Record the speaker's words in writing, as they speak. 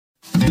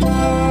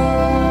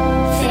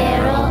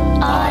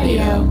Feral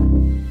Audio.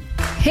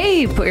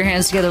 Hey, put your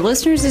hands together,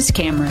 listeners. It's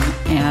Cameron,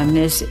 and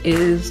this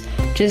is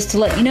just to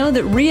let you know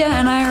that Rhea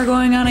and I are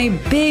going on a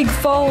big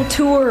fall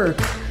tour.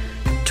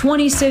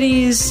 20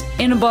 cities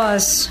in a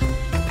bus.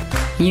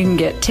 You can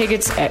get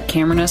tickets at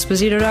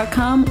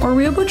CameronEsposito.com or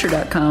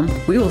RheaButcher.com.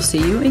 We will see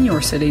you in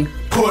your city.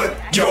 Put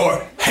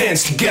your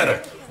hands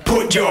together.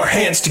 Put your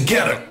hands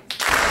together.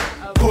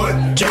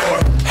 Put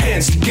your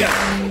hands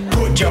together.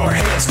 Put your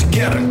hands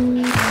together.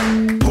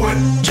 Put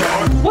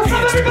your What's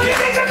up, everybody?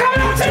 Thanks for coming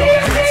out to the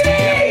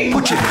UTV!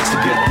 Put your hands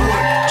together.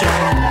 Put your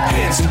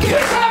hands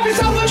together. Clap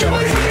yourself, Put your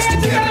hands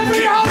together. for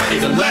your Get ready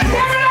to laugh.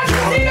 Cameron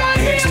Put your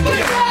Esposito hands and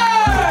together.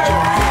 Put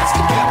your hands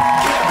together.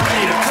 Get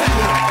ready to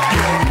clap. Put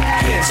your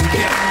hands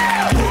together.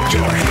 Put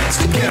your hands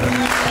together.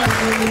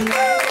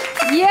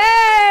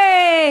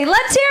 Yay!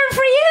 Let's hear it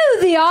for you,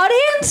 the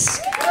audience.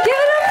 Give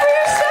it up for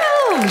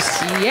yourselves.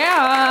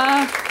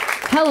 Yeah.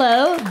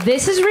 Hello,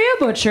 this is Rhea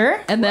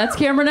Butcher. And that's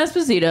Cameron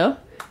Esposito.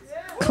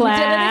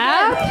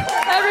 Clap.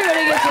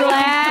 Everybody gets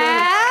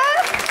Clap.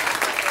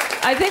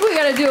 I think we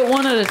got to do it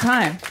one at a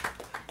time.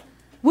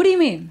 What do you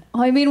mean?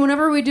 Oh, I mean,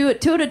 whenever we do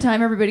it two at a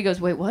time, everybody goes,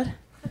 wait, what?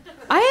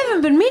 I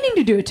haven't been meaning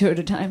to do it two at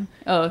a time.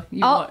 Oh,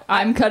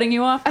 I'm cutting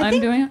you off? I'm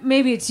think doing it?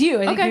 Maybe it's you.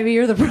 I think Okay. maybe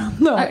you're the problem.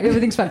 No,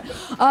 everything's fine.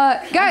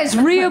 Guys,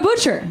 Rhea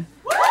Butcher.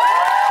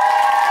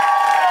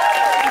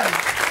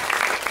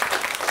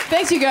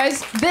 Thanks, you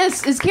guys.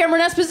 This is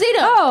Cameron Esposito.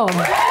 Oh.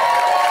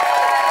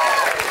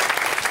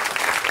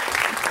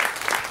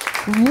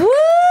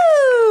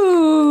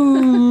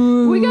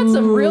 Woo! We got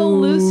some real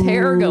loose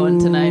hair going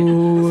tonight.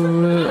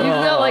 You've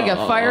got like a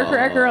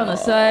firecracker on the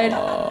side.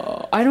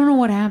 I don't know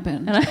what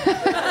happened.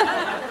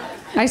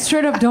 I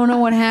straight up don't know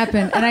what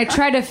happened. And I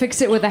tried to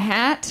fix it with a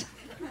hat.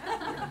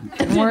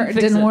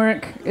 Didn't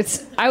work.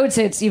 I would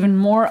say it's even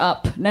more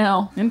up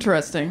now.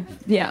 Interesting.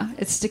 Yeah,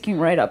 it's sticking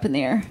right up in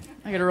the air.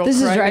 I got a real This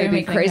is crybaby driving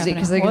me thing crazy happening.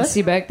 because I can What?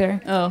 see back there.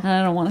 Oh, and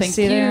I don't want to thank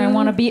see there. I you.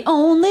 want to be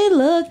only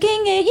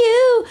looking at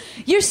you.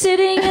 You're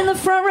sitting in the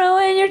front row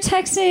and you're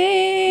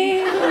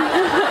texting.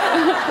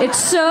 It's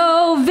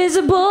so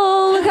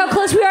visible. Look how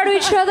close we are to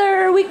each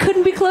other. We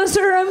couldn't be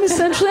closer. I'm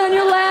essentially on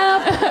your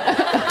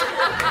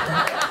lap.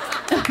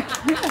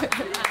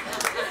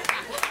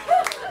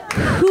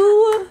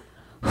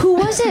 Who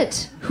was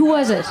it? Who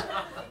was it?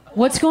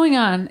 What's going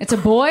on? It's a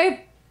boy?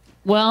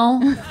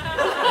 Well,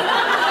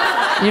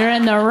 you're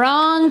in the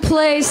wrong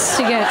place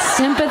to get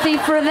sympathy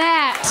for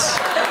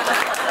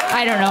that.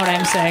 I don't know what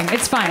I'm saying.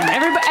 It's fine.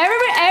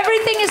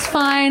 Everything is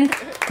fine.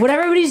 What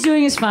everybody's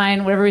doing is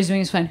fine. What everybody's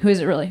doing is fine. Who is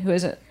it really? Who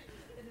is it?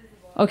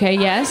 Okay,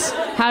 yes.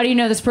 How do you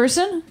know this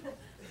person?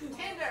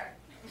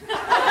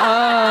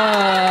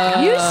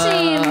 You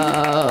seem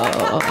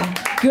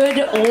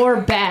good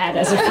or bad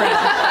as a friend.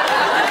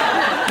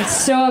 It's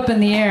so up in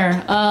the air.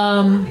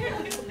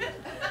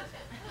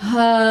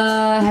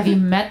 Have you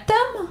met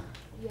them?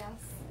 Yes.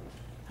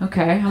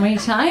 Okay, how many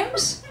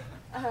times?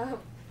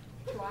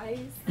 Twice.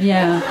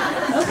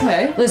 Yeah.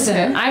 Okay.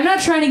 Listen, I'm not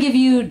trying to give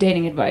you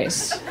dating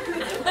advice,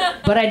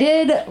 but I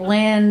did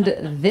land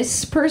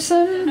this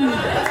person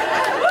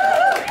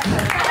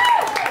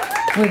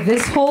with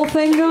this whole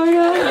thing going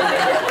on.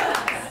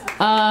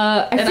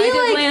 I And feel I did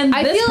like land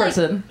I this feel like-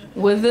 person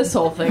with this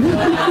whole thing.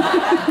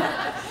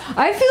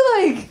 I feel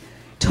like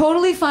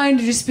totally fine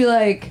to just be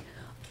like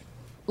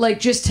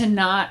just to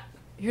not.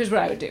 Here's what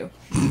I would do: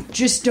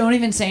 just don't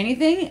even say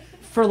anything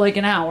for like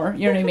an hour.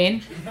 You know what I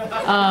mean?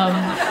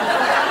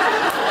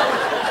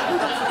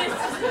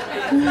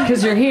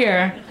 Because you're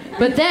here.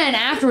 But then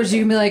afterwards,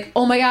 you can be like,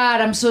 "Oh my God,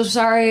 I'm so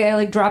sorry. I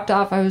like dropped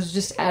off. I was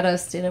just at a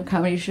stand-up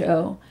comedy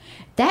show."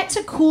 That's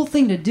a cool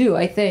thing to do,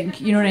 I think.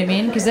 You know what I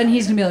mean? Because then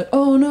he's gonna be like,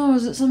 "Oh no,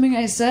 is it something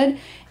I said?"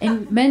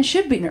 And men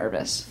should be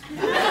nervous.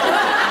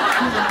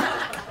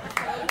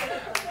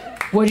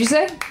 What'd you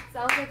say?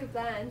 Sounds like a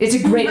plan. It's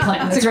a great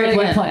plan. It's a great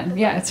really good plan.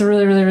 Yeah, it's a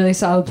really, really, really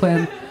solid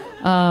plan.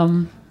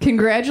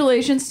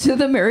 Congratulations to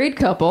the married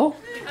couple.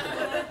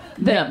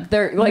 Them.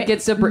 They're like,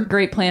 it's a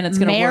great plan. It's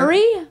gonna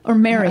Marry work. or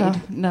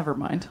married? Never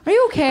mind. Are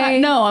you okay?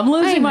 No, I'm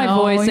losing my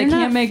voice. I You're can't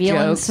not make feeling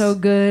jokes. so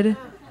good.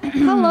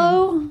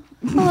 Hello.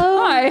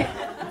 Hello. Hi. Are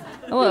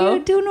Hello.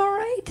 you doing all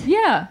right?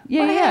 Yeah.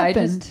 What I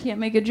happened? just can't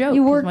make a joke.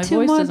 You 'cause worked my too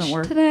voice much doesn't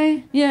work.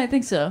 today. Yeah, I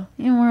think so.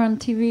 You were on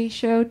TV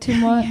show too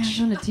much. Yeah, I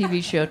was on a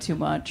TV show too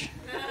much.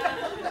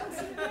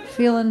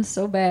 Feeling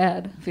so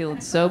bad.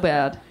 Feeling so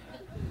bad.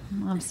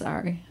 I'm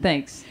sorry.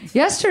 Thanks.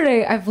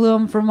 Yesterday, I flew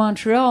home from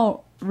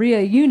Montreal.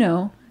 Rhea, you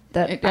know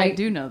that I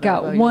do know that got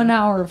about you. 1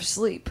 hour of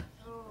sleep.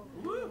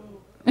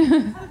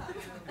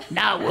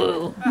 Nah,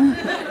 woo.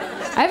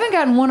 I haven't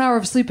gotten 1 hour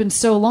of sleep in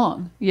so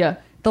long. Yeah.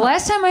 The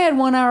last time I had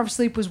 1 hour of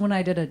sleep was when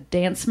I did a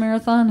dance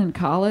marathon in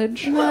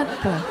college. What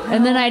the?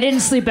 And then I didn't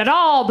sleep at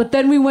all, but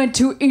then we went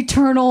to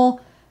Eternal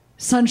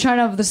Sunshine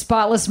of the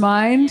Spotless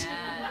Mind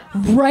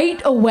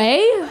right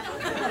away.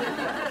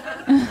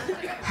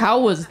 How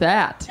was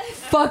that?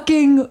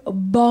 Fucking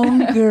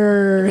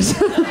bonkers.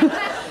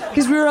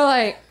 Because we were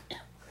like,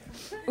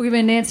 we've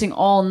been dancing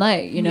all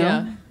night, you know?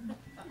 Yeah.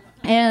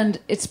 And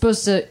it's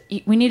supposed to,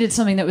 we needed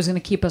something that was going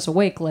to keep us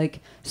awake,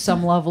 like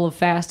some level of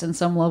Fast and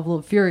some level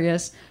of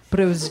Furious.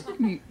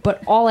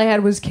 But all I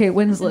had was Kate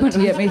Winslet to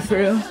get me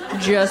through.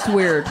 Just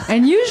weird.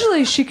 And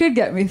usually she could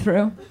get me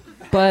through.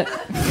 But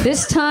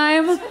this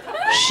time,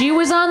 she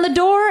was on the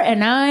door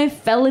and I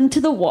fell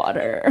into the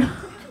water.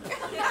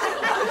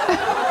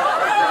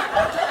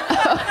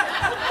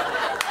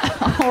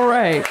 All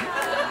right.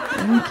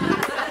 Thank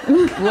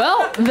you.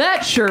 Well,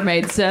 that sure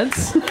made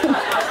sense. It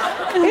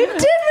did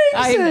make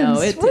I sense.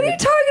 know, it What are you did.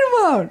 talking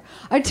about?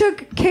 I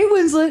took Kate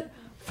Winslet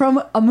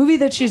from a movie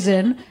that she's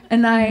in,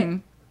 and I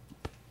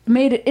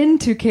made it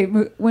into Kate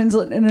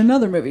Winslet in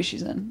another movie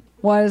she's in.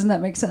 Why doesn't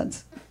that make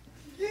sense?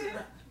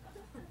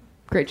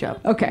 Great job.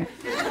 Okay.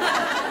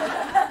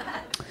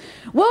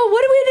 Well,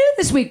 what did we do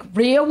this week?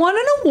 Rhea won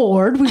an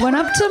award. We went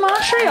up to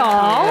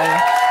Montreal.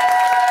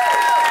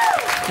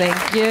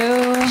 Thank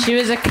you. She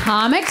was a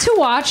comic to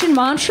watch in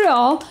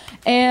Montreal.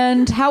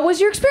 And how was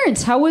your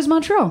experience? How was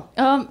Montreal?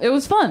 It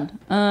was fun.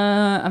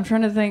 I'm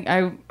trying to think.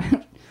 I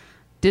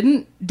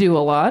didn't do a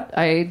lot.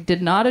 I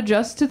did not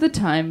adjust to the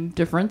time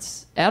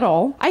difference at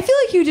all. I feel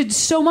like you did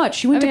so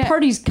much. You went to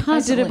parties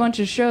constantly. I did a bunch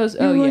of shows.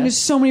 You were going to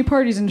so many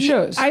parties and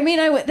shows. I mean,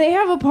 they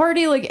have a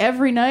party like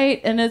every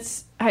night, and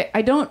it's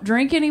I don't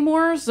drink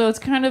anymore, so it's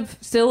kind of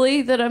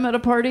silly that I'm at a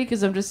party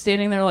because I'm just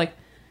standing there like,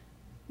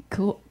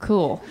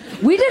 cool.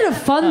 We did a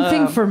fun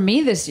thing for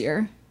me this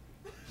year,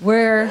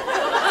 where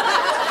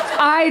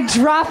I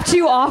dropped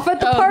you off at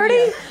the party.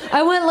 Yeah.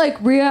 I went like,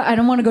 Rhea, I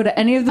don't want to go to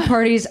any of the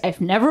parties.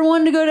 I've never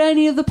wanted to go to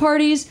any of the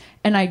parties,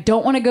 and I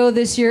don't want to go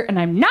this year, and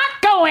I'm not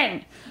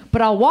going.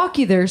 But I'll walk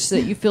you there so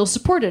that you feel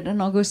supported,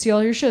 and I'll go see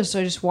all your shows.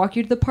 So I just walk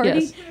you to the party,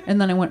 Yes. and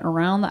then I went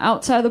around the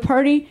outside of the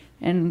party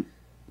and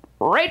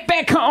right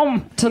back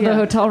home to the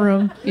hotel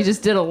room. You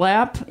just did a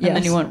lap, and then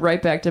Yes. you went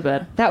right back to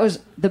bed. That was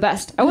the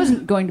best. I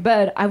wasn't going to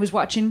bed. I was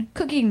watching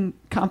cooking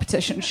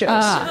competition shows.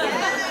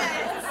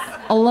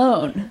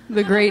 Alone.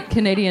 The Great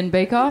Canadian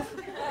Bake Off?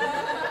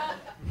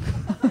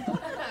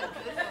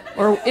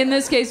 Or in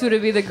this case, would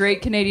it be the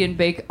Great Canadian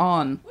Bake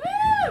On?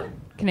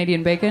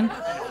 Canadian bacon?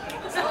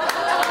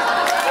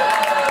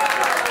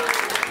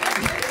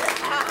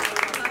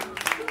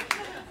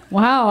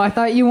 Wow, I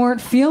thought you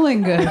weren't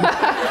feeling good.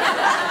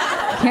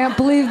 Can't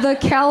believe the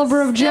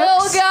caliber of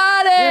jokes Still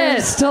got it! you're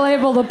still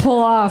able to pull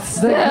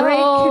off. The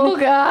Oh,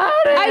 great. got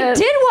it! I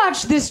did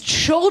watch this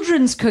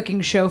children's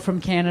cooking show from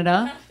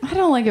Canada. I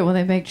don't like it when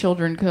they make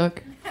children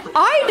cook.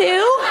 I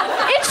do.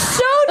 It's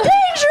so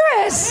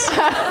dangerous.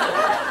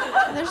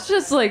 There's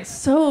just like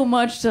so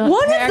much to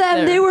One of unpack them,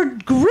 there. they were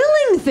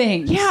grilling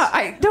things. Yeah,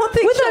 I don't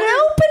think with an children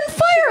open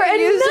fire should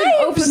and use an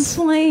knives. open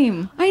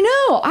flame. I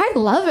know. I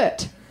love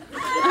it.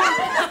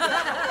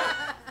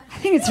 I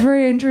think it's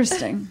very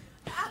interesting.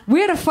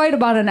 We had a fight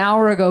about an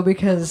hour ago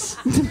because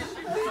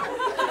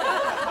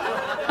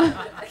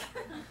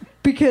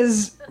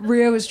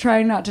Rhea was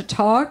trying not to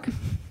talk.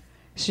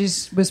 She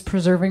was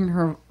preserving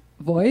her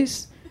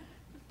voice.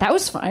 That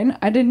was fine.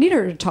 I didn't need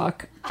her to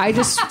talk. I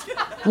just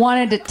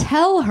wanted to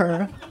tell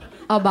her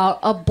about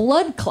a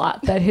blood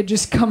clot that had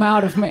just come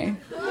out of me.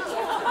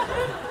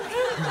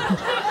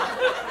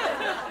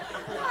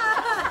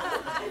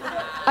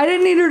 I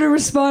didn't need her to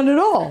respond at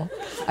all.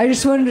 I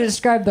just wanted to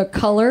describe the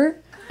color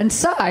and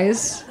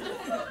size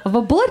of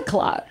a blood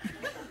clot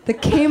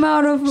that came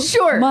out of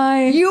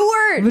my you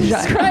were vagina.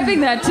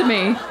 describing that to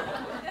me,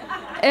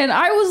 and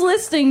I was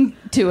listening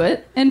to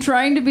it and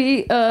trying to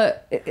be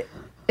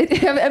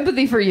have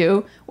empathy for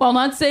you while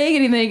not saying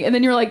anything, and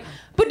then you're like,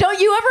 "But don't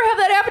you ever have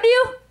that happen to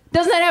you?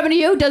 Doesn't that happen to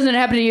you? Doesn't it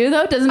happen to you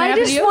though? Doesn't it I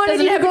happen to just you? wanted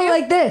Doesn't you it to happen go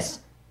like this.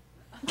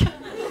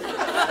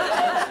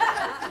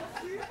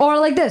 Or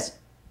like this.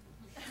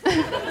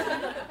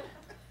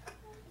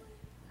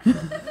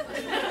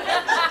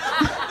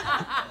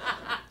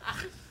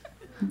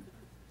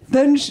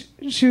 Then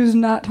she was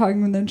not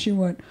talking, and then she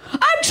went,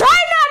 I'm trying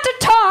not to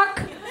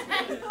talk!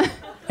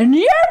 And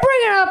you're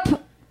bringing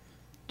up,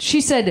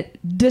 she said,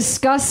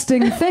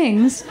 disgusting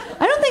things.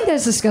 I don't think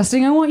that's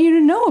disgusting. I want you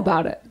to know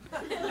about it.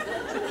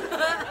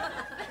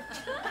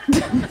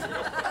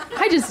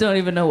 I just don't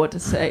even know what to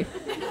say.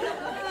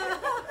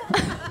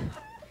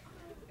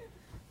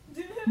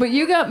 But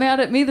you got mad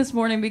at me this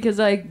morning because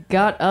I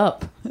got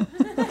up.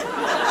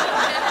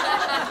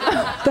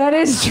 That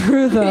is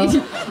true,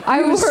 though.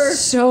 I was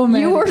so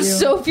mad. You were at you.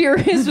 so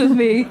furious with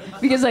me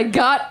because I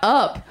got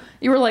up.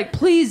 You were like,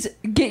 please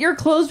get your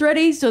clothes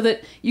ready so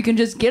that you can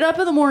just get up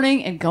in the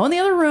morning and go in the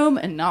other room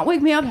and not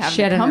wake me up, have She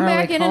to had an come early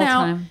back in and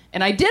call out. time.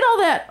 And I did all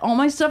that. All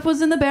my stuff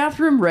was in the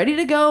bathroom, ready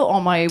to go.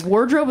 All my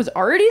wardrobe was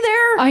already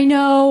there. I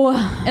know.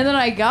 And then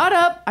I got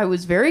up. I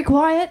was very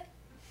quiet.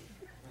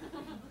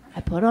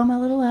 I put on my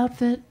little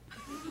outfit.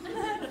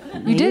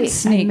 You did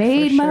sneak, I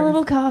made for my sure.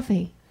 little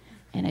coffee.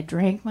 And I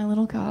drank my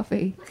little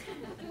coffee.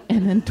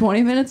 And then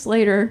 20 minutes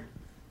later...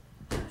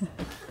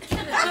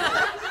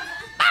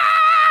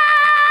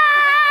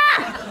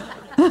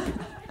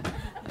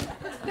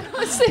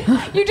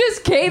 You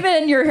just came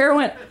in, your hair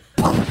went...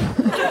 and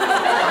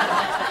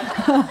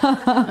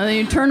then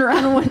you turned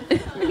around and went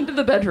into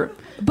the bedroom.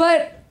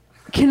 But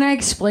Can I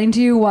explain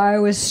to you why I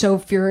was so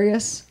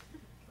furious?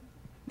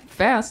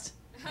 Fast.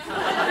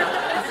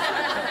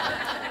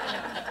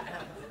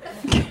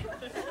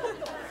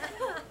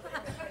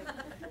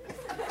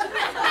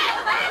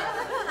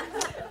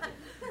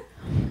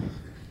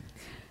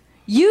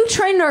 You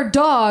trained our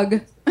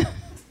dog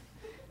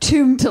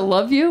to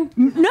love you?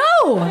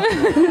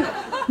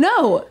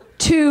 No,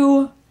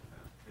 to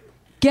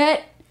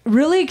get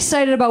really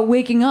excited about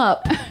waking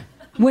up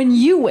when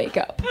you wake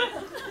up.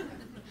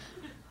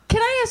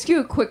 Can I ask you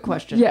a quick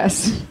question?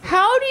 Yes.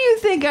 How do you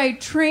think I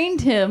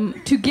trained him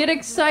to get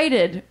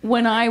excited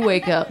when I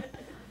wake up?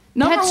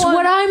 That's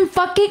what I'm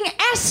fucking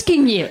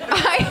asking you.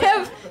 I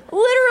have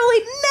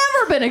literally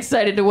never been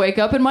excited to wake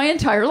up in my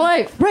entire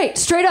life. Right,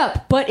 straight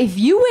up. But if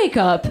you wake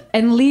up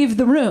and leave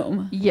the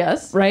room,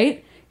 Yes.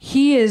 right,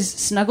 he is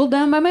snuggled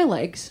down by my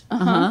legs,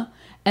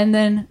 and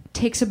then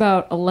takes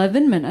about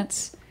 11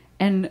 minutes,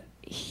 and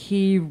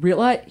he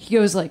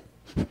goes like,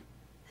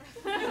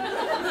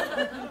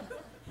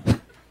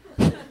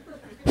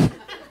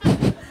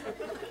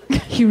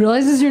 he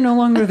realizes you're no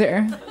longer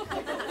there.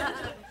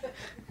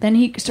 Then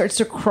he starts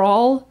to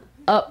crawl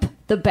up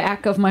the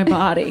back of my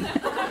body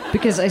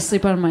because I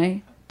sleep on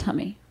my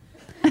tummy.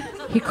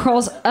 He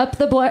crawls up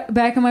the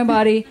back of my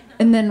body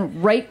and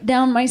then right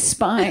down my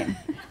spine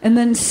and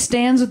then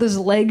stands with his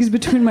legs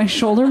between my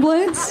shoulder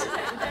blades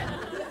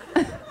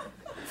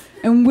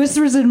and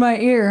whispers in my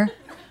ear,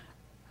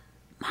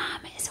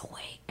 "Mom is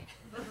awake."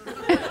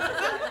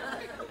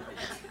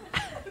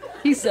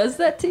 He says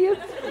that to you?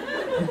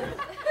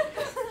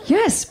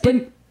 Yes,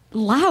 but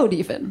loud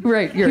even.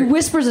 Right, He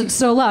whispers it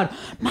so loud,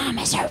 "Mom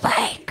is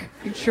awake."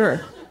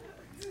 Sure.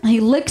 He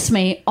licks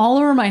me all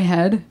over my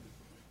head.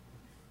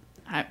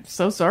 I'm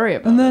so sorry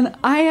about And then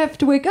I have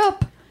to wake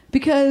up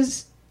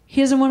because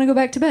he doesn't want to go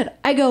back to bed.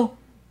 I go,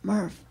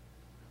 "Murph."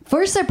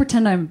 First I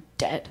pretend I'm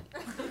dead.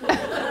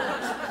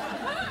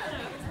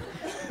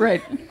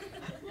 Right.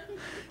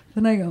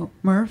 Then I go,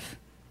 "Murph,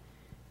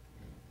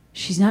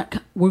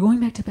 we're going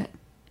back to bed.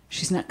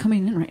 She's not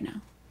coming in right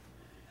now."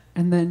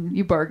 And then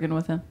You bargain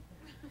with him.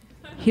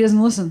 he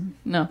doesn't listen.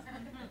 No.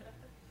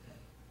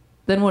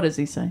 Then what does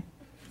he say?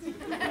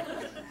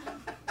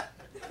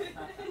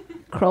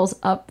 Crawls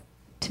up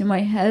to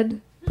my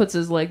head, Puts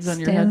his legs on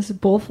your stands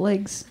head. both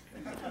legs,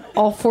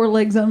 all four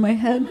legs on my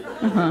head.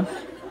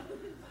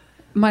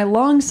 My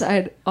long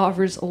side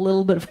offers a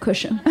little bit of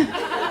cushion.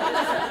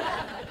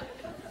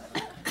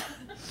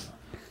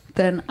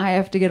 Then I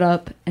have to get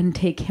up and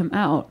take him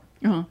out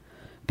Uh-huh.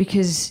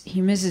 because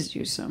he misses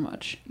you so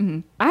much.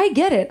 I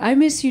get it. I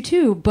miss you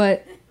too,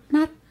 but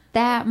not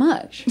that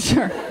much.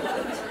 Sure.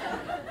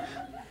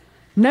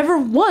 Never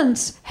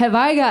once have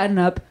I gotten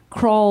up,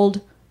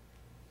 crawled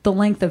the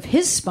length of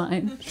his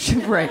spine,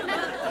 Right.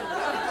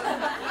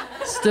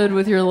 Stood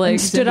with your and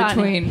legs stood in on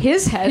between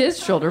his head.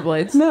 his shoulder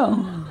blades.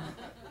 No.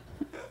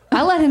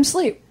 I let him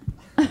sleep.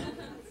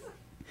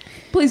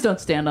 Please don't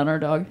stand on our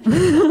dog.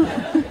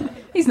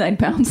 He's 9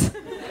 pounds.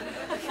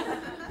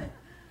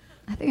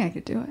 I think I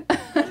could do it.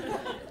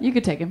 You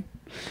could take him.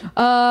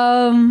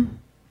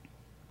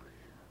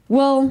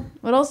 Well,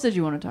 What else did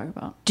you want to talk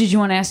about? did you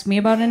want to ask me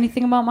about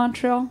anything about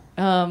Montreal?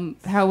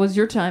 How was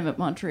your time at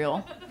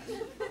Montreal?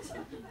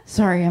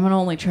 Sorry, I'm an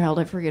only child.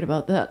 I forget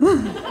about that.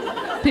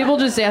 People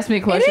just ask me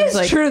questions is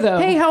like, true, though.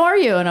 "Hey, how are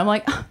you?" And I'm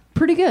like, "Ah,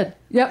 pretty good."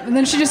 Yep. And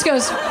then she just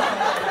goes.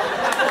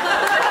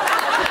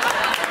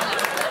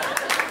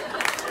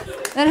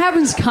 That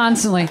happens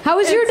constantly. How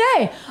was your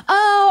day?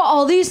 Oh,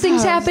 all these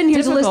things happened.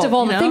 Here's a list of typical,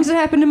 all you the know? things that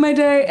happened in my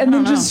day, and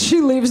then don't just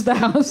she leaves the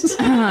house.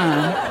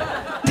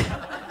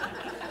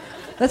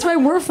 That's why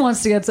Murph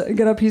wants to get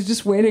up. He's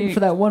just waiting for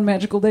that one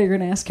magical day you're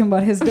going to ask him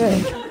about his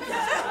day.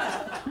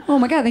 Oh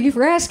my God, thank you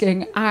for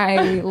asking.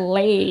 I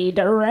laid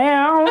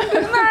around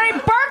and I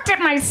barked at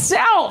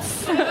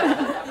myself.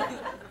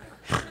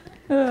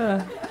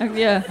 Yeah.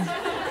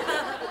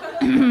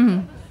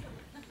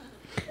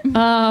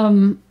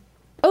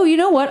 Oh, you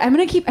know what?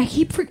 I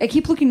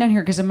keep looking down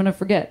here because I'm gonna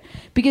forget.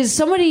 Because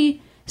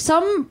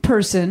some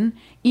person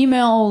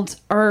emailed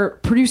our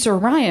producer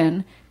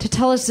Ryan to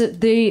tell us that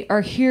they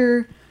are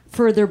here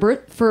for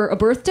a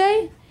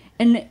birthday,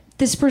 and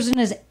this person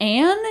is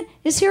Anne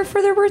is here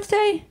for their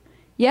birthday.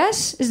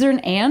 Yes, is there an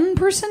Anne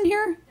person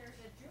here? There's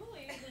a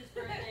Julie whose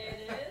birthday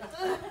it is.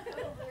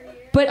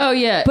 But Oh,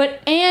 yeah. but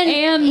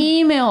Anne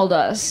emailed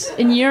us,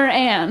 and you're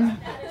Anne.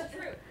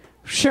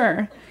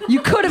 Sure, you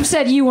could have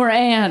said you were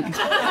Anne.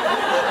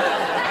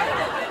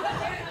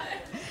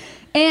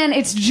 Anne,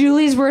 it's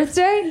Julie's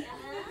birthday.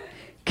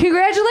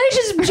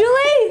 Congratulations,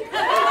 Julie!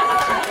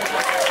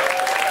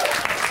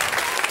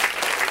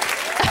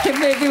 I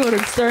maybe would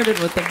have started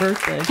with the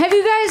birthday. Have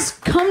you guys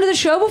come to the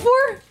show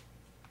before?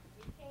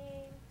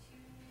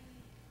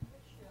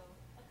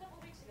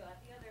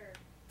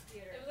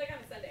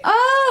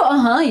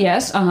 Oh,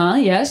 yes,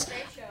 yes.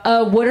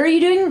 What are you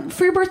doing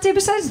for your birthday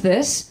besides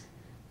this?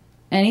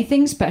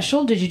 Anything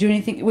special? Did you do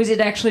anything? Was it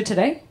actually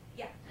today?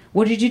 Yeah.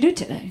 What did you do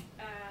today?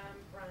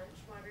 Brunch,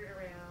 wandered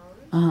around,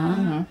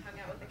 Uh-huh. hung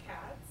out with the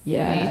cats.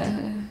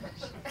 Yeah.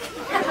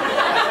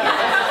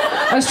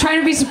 I was trying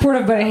to be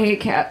supportive, but I hate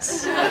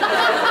cats.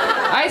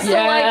 I still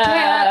like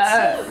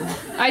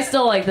cats. I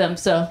still like them,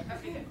 so.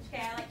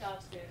 Okay, I like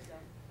dogs too, so.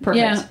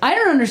 Perfect. Yeah, I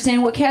don't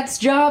understand what cats'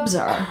 jobs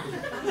are.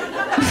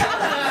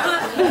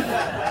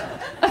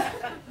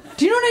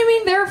 Do you know what I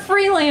mean? They're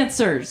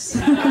freelancers.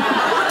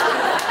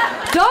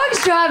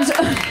 Dogs' jobs.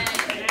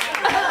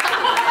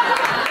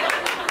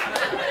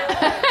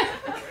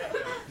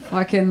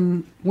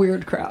 Fucking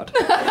weird crowd.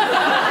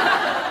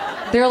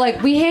 They're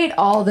like, we hate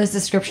all this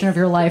description of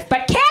your life,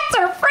 but cats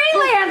are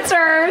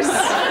freelancers.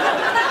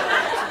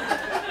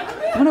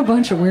 What a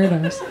bunch of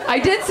weirdos.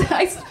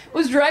 I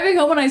was driving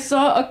home and I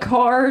saw a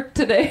car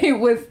today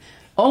with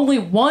only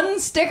one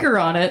sticker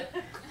on it,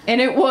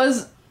 and it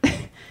was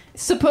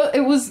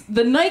it was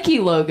the Nike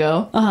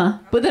logo.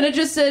 But then it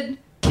just said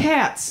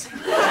cats. And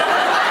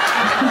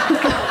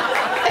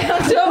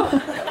so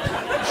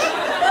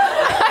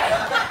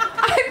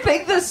I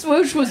think the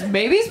swoosh was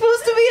maybe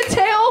supposed to be a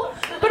tail,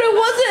 but it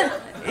wasn't.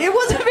 It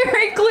wasn't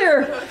very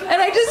clear,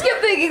 and I just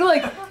kept thinking,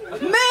 like,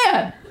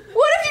 man.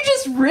 What if you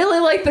just really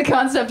like the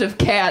concept of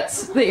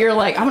cats that you're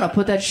like, I'm gonna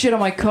put that shit on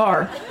my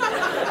car?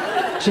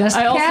 Just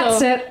I cats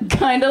also it.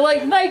 kind of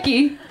like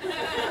Nike.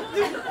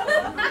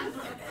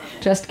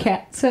 Just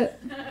cats it.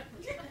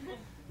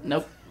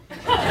 Nope.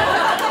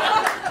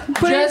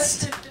 But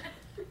Just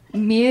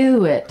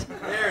mew it.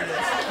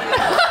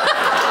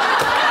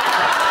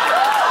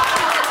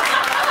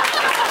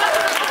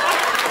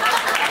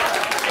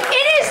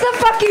 it is the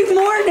fucking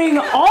morning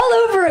all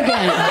over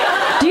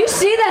again. Do you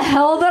see the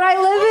hell that I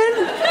live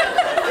in?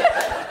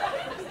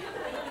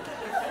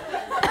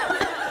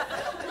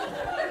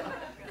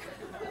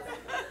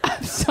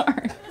 I'm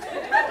sorry.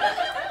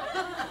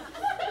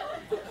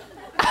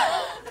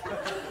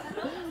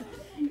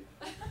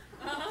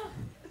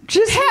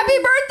 Just Happy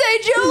birthday,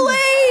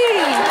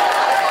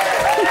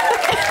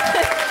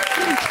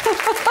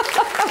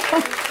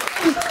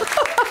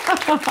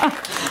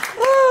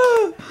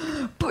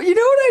 But you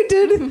know what I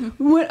did?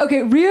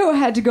 Okay, Rio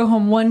had to go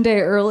home one day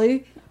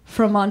early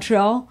from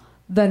Montreal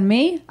than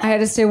me. I had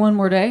to stay one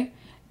more day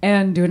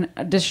and do an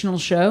additional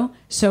show.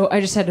 So I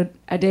just had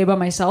a day by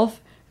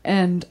myself.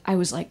 And I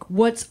was like,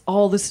 what's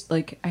all this?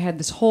 Like, I had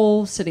this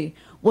whole city.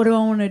 What do I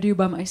want to do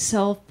by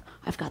myself?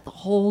 I've got the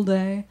whole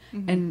day.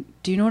 And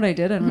do you know what I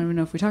did? I don't even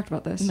know if we talked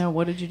about this. No,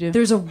 what did you do?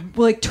 There's a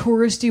like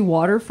touristy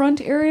waterfront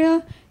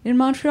area in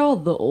Montreal,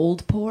 the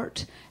Old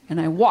Port,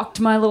 and I walked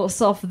my little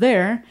self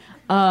there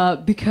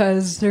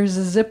because there's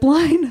a zip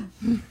line,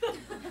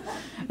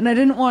 and I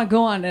didn't want to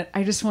go on it.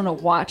 I just want to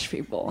watch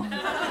people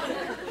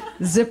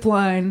zip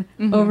line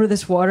over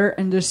this water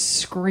and just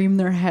scream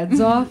their heads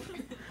off,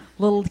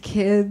 little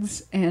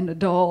kids and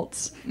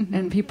adults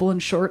and people in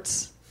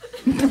shorts.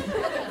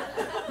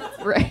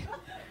 Right.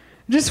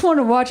 Just want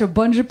to watch a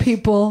bunch of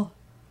people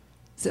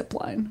zip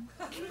line.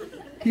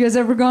 You guys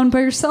ever gone by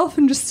yourself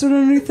and just stood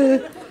underneath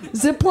a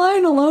zip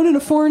line alone in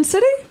a foreign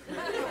city?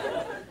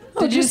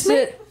 Did you just me?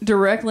 sit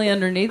directly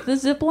underneath the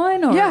zip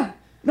line? Or? Yeah.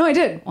 No, I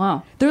did.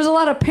 Wow. There was a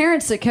lot of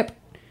parents that kept...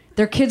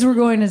 Their kids were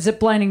going to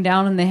zip lining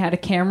down and they had a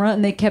camera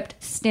and they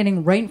kept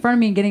standing right in front of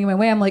me and getting in my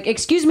way. I'm like,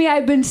 excuse me,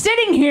 I've been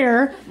sitting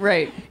here.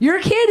 Right. Your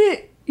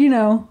kid, you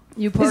know,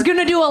 is parked- going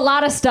to do a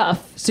lot of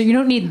stuff, so you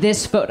don't need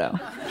this photo.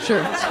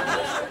 Sure.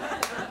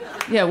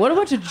 Yeah, what a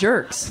bunch of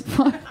jerks.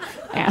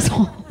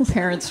 Assholes.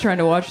 Parents trying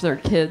to watch their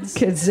kids.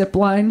 Kids zip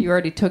line. You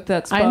already took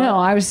that spot. I know,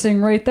 I was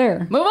sitting right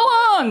there. Move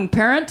along,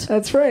 parent.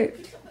 That's right.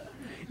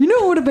 You know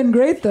what would have been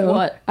great, though?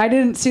 What? I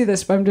didn't see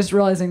this, but I'm just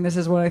realizing this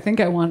is what I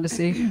think I wanted to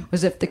see,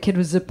 was if the kid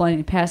was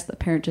ziplining past, the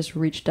parent just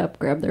reached up,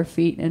 grabbed their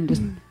feet, and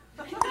just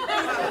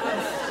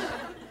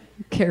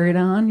carried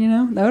on, you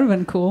know? That would have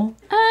been cool.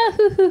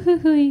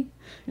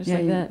 Just Yeah,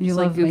 like that. you Just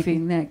love like Goofy.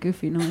 making that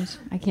goofy noise.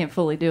 I can't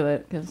fully do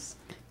it because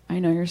I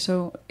know, you're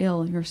so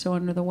ill. You're so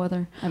under the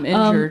weather. I'm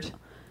injured.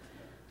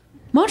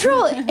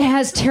 Montreal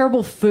has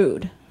terrible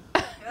food.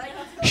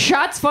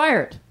 Shots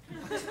fired.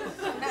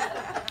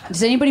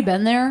 Has anybody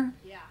been there?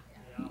 Yeah.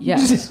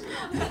 Yes.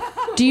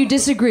 Do you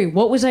disagree?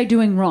 What was I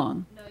doing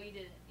wrong? No, you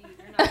didn't. You're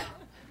not wrong.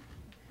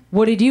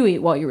 What did you eat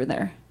while you were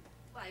there?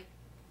 Like,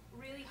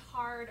 really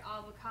hard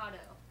avocado.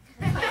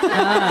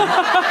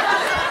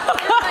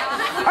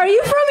 Are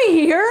you from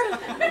here?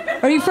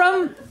 Are you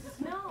from...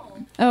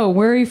 No, Oh,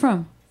 where are you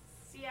from?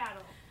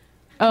 Seattle.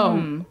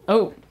 Oh.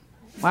 Oh,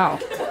 wow.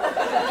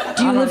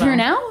 Do you live here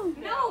now?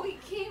 No, we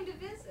came to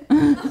visit.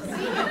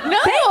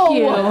 Thank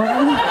you.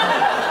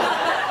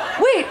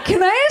 Wait,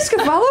 can I ask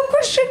a follow-up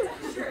question?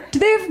 Do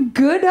they have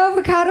good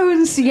avocado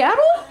in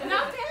Seattle?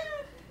 Not bad.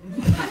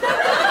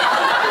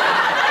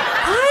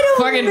 I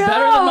don't Fucking know.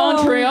 better than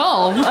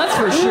Montreal. That's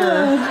for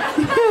sure.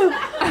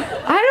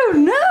 I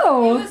don't It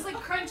know. was like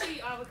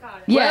crunchy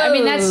avocado. Yeah, I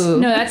mean, Whoa.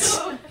 that's,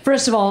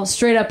 first of all,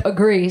 straight up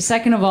agree.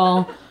 Second of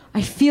all,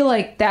 I feel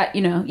like that,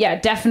 you know, yeah,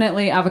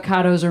 definitely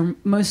avocados are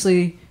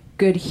mostly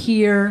good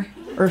here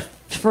or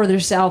further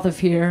south of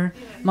here.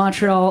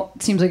 Montreal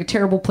seems like a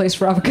terrible place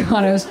for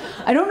avocados.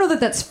 I don't know that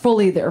that's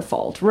fully their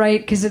fault,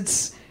 right? Because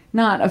it's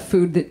not a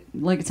food that,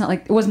 like, it's not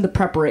like, it wasn't the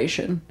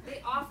preparation.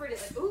 They offered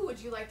it like, ooh, would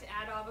you like to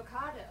add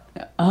avocado?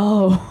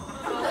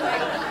 Oh. I was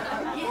like,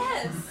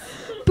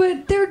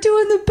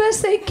 doing the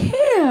best they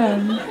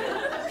can.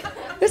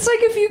 It's like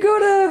if you go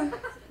to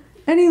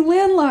any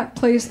landlocked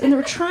place and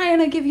they're trying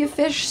to give you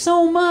fish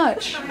so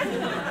much,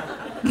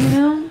 you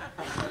know?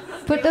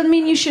 But doesn't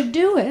mean you should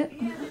do it.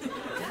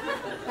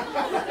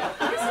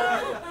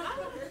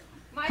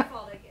 My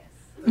fault, I guess.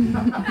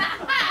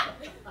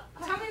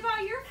 Tell me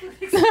about your food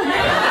experience.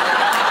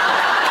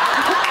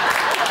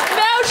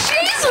 Now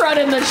she's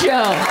running the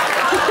show.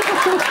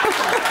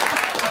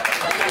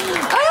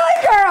 I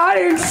like our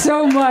audience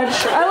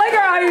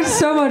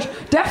so much.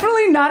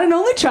 Definitely not an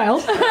only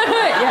child.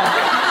 Yeah.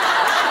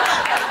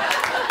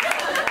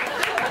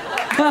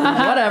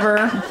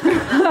 Whatever.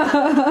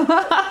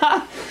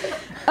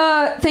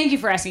 Thank you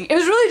for asking. It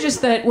was really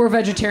just that we're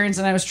vegetarians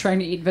and I was trying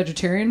to eat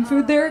vegetarian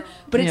food there,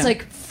 but it's Yeah.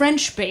 like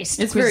French-based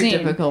It's cuisine.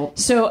 very difficult.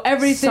 So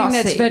everything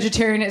that's Saucy.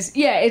 vegetarian is,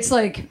 it's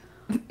like...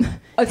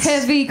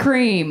 Heavy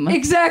cream.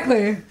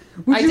 Exactly.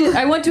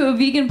 I went to a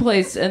vegan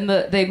place and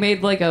they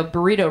made like a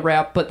burrito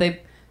wrap, but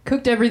they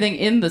cooked everything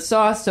in the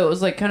sauce, so it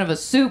was like kind of a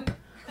soup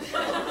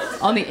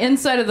on the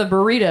inside of the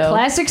burrito.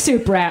 Classic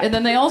soup wrap. And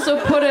then they also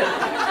put it.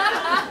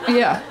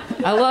 Yeah,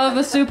 I love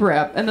a soup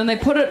wrap. And then they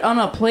put it on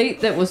a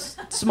plate that was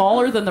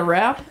smaller than the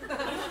wrap,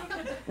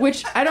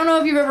 which I don't know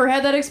if you've ever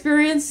had that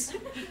experience,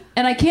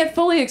 and I can't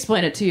fully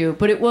explain it to you,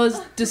 but it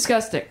was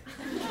disgusting.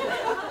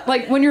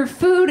 Like when your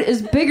food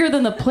is bigger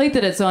than the plate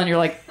that it's on, you're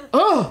like,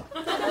 oh.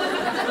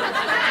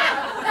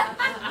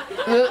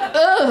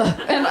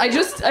 And I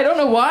don't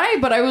know why,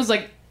 but I was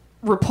like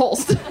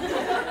repulsed.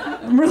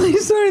 I'm really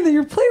sorry that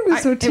your plate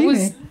was so teeny. It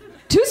was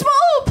too small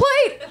a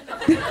plate.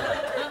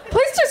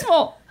 Plate's too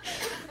small.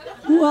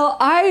 Well,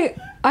 I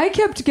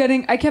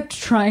kept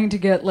trying to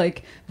get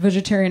like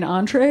vegetarian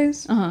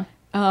entrees.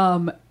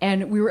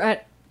 And we were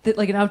at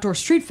like an outdoor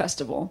street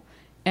festival,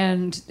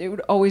 and it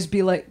would always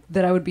be like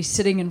that I would be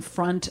sitting in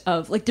front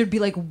of, like, there'd be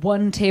like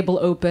one table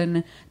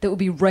open that would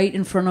be right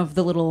in front of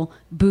the little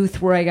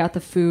booth where I got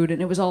the food,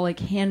 and it was all like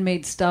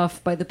handmade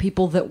stuff by the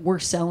people that were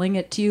selling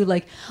it to you,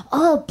 like,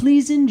 oh,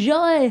 please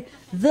enjoy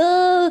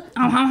the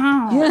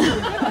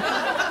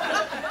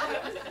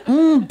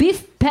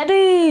beef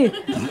patty,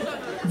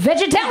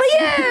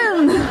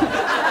 vegetarian,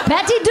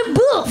 patty de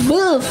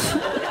boeuf.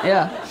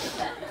 Yeah.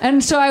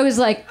 And so I was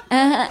like,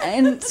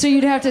 and so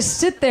you'd have to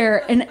sit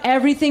there and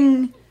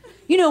everything,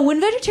 you know,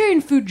 when vegetarian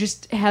food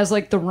just has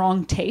like the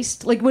wrong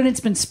taste, like when it's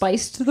been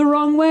spiced the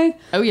wrong way.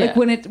 Oh, yeah. Like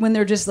when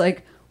they're just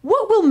like,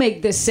 what will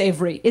make this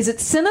savory? Is it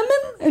cinnamon?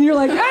 And you're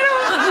like,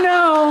 I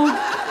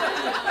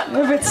don't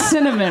know if it's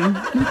cinnamon.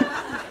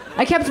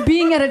 I kept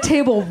being at a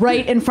table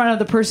right in front of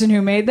the person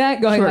who made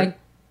that, going Sure. like,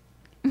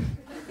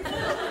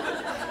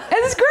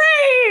 it's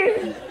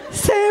great!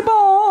 C'est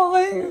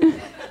bon!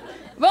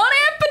 Bon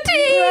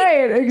appetit!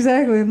 Right,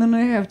 exactly. And then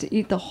I have to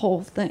eat the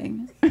whole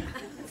thing.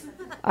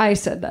 I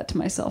said that to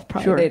myself.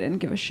 Probably Sure. they didn't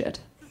give a shit.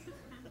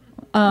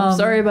 I'm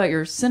sorry about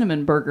your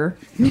cinnamon burger.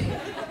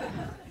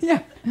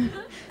 Yeah.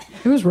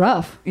 It was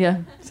rough.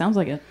 Yeah, sounds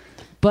like it.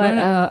 But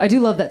I do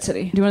love that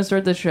city. Do you want to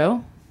start the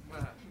show?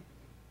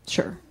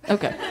 Sure.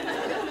 Okay.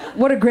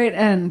 What a great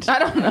end. I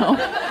don't know.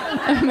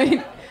 I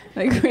mean,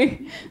 like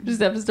we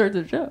just have to start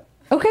the show.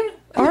 Okay.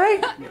 All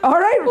right. All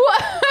right.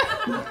 What?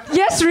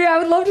 Yes, Rhea, I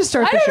would love to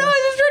start I the don't show. know.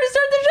 I'm just trying to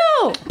start the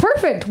show.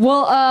 Perfect.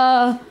 Well,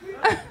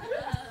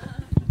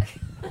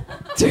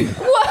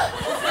 What?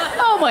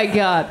 Oh my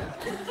god.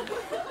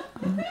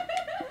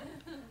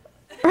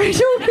 are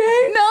you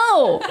okay?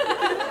 No.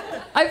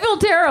 I feel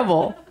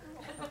terrible.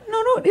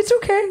 No, it's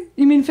okay.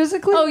 You mean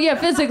physically? Oh yeah,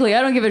 physically,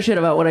 I don't give a shit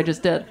about what I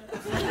just did.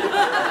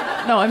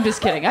 No, I'm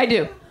just kidding. I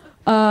do.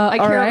 I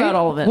care right. about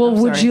all of it. Well,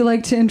 I'm would sorry. you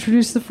like to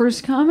introduce the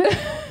first comic?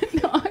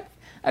 No,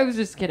 I was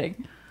just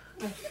kidding.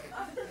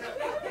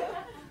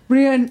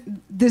 Rhea,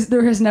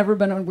 there has never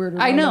been a weirder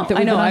I know, moment that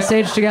we've I know. been on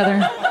stage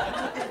together.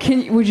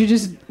 Would you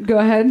just go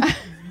ahead?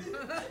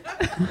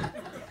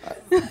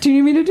 Do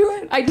you need me to do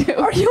it? I do.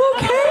 Are you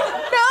okay?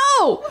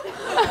 No.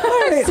 All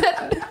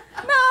right.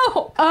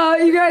 No.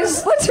 You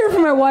guys, let's hear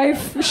from my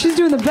wife. She's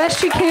doing the best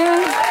she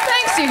can.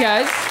 Thanks, you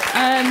guys.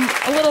 I'm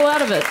a little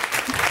out of it.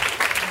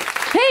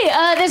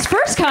 Hey, this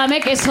first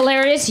comic is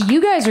hilarious.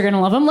 You guys are going to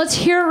love him. Let's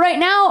hear it right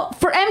now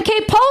for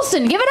MK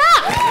Paulson. Give it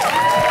up.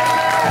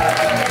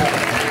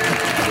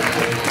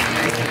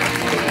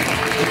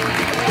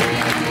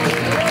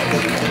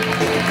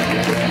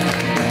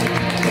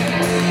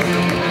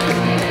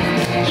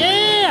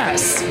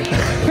 Yes!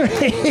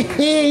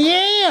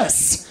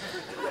 Yes!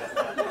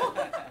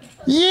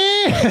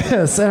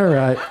 Yes! All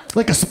right.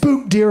 Like a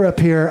spook deer up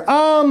here.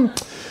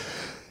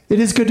 It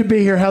is good to be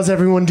here. How's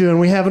everyone doing?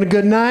 We having a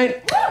good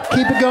night?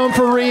 Keep it going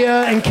for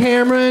Rhea and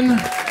Cameron.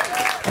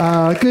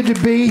 Good to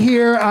be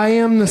here. I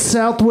am the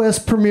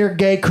Southwest premier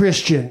gay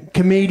Christian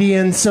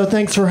comedian, so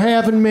thanks for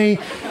having me.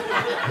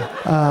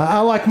 I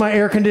like my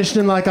air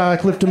conditioning like I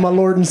like lifting my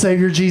Lord and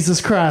Savior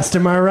Jesus Christ.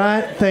 Am I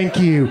right? Thank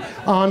you.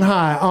 On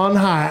high, on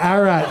high.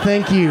 All right,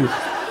 thank you.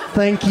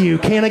 Thank you.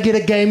 Can I get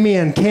a gay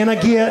man? Can I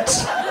get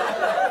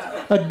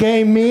a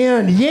gay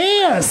man?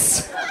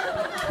 Yes!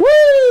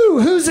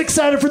 Woo! Who's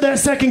excited for that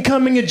second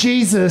coming of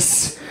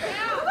Jesus?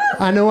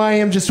 I know I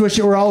am. Just wish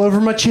it were all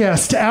over my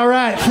chest. All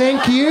right,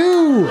 thank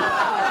you.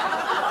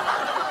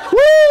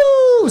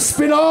 Woo!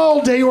 Spent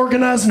all day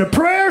organizing a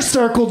prayer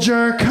circle,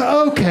 jerk.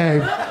 Okay.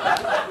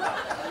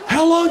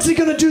 How long's he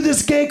gonna do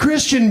this gay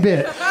Christian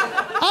bit?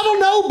 I don't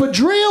know, but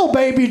drill,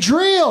 baby,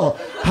 drill.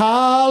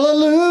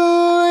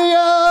 Hallelujah.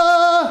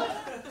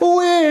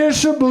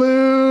 Wish a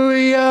blue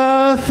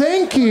ya.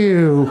 Thank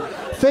you.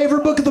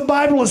 Favorite book of the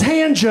Bible is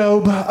Hand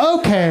Job.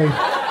 Okay.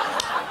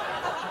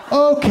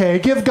 Okay,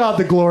 give God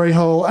the glory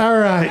hole. All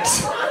right.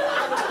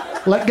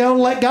 Let go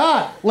and let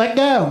God. Let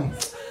go.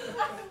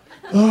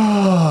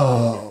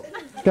 Oh.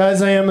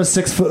 Guys, I am a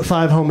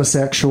 6'5"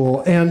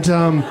 homosexual, and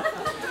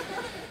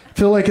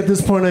feel like at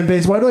this point I'm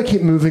based. Why do I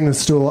keep moving the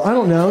stool? I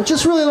don't know.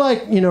 Just really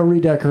like,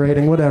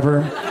 redecorating, whatever.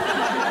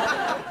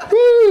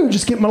 Woo!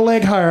 Just get my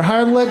leg higher.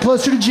 Higher the leg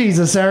closer to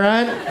Jesus, all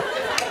right?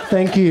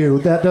 Thank you.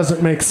 That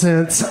doesn't make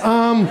sense.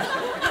 I'm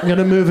going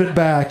to move it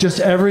back just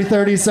every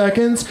 30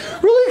 seconds.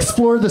 Really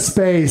explore the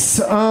space.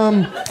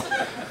 No,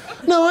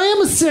 I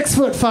am a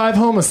 6'5"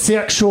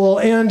 homosexual,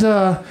 and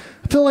I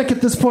feel like at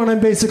this point I'm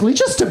basically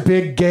just a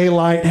big gay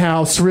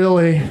lighthouse,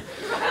 really.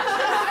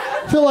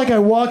 I feel like I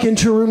walk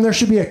into a room, there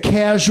should be a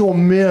casual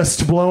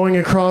mist blowing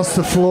across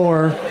the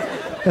floor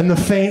and the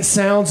faint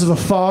sounds of a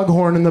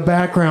foghorn in the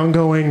background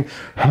going,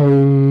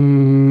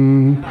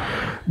 hey,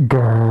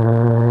 girl.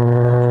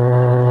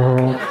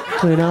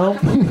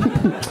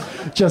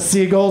 Just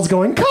seagulls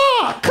going,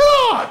 cock,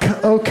 cock.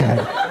 Okay.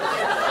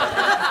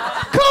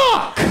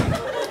 Cock.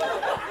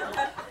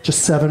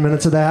 Just 7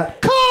 minutes of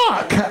that.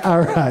 Cock.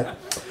 All right.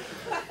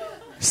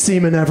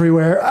 Semen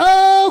everywhere.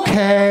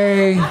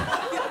 Okay.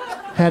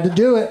 Had to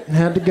do it.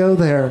 Had to go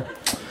there.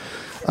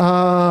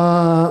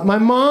 My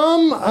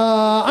mom,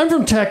 I'm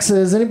from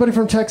Texas. Anybody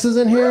from Texas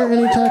in here?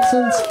 Any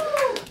Texans?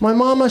 My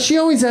mama, she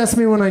always asked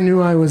me when I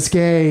knew I was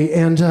gay,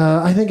 and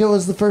I think it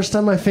was the first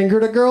time I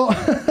fingered a girl.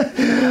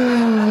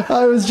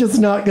 I was just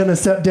not going to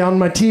set down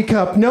my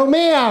teacup. No,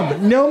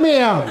 ma'am. No,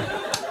 ma'am.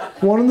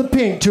 One in the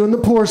pink, two in the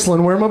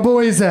porcelain. Where my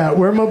boys at?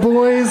 Where my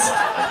boys?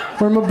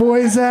 Where my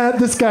boys at?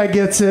 This guy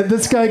gets it.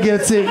 This guy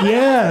gets it.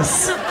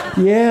 Yes.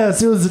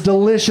 Yes, it was a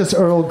delicious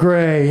Earl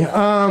Grey.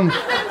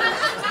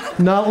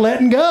 Not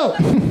letting go.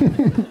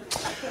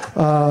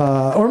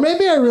 Or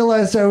maybe I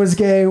realized I was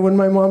gay when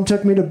my mom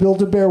took me to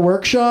Build-A-Bear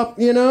workshop,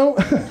 and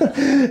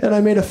I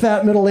made a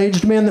fat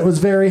middle-aged man that was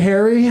very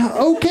hairy.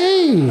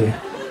 Okay.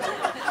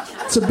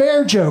 It's a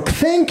bear joke.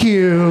 Thank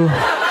you.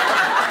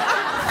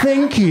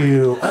 Thank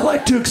you. I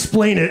like to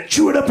explain it.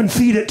 Chew it up and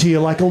feed it to you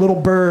like a little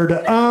bird.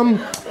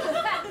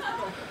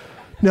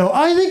 No,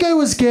 I think I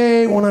was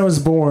gay when I was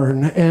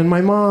born. And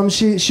my mom,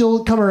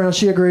 she'll come around,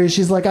 she agrees.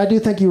 She's like, I do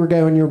think you were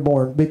gay when you were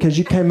born because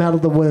you came out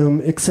of the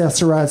womb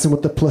accessorizing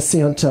with the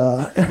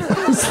placenta. And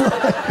I was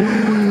like,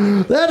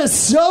 that is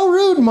so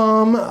rude,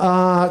 Mom,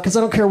 because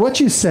I don't care what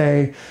you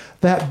say.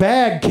 That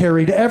bag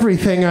carried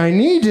everything I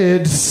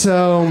needed,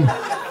 so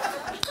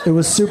it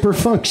was super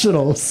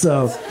functional.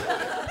 So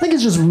I think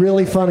it's just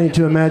really funny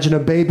to imagine a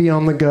baby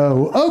on the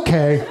go.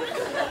 Okay.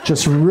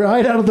 Just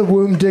right out of the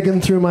womb, digging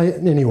through my...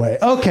 Anyway,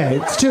 okay,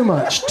 it's too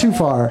much, too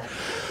far.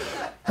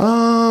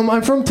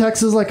 I'm from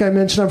Texas, like I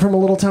mentioned. I'm from a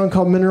little town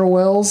called Mineral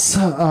Wells.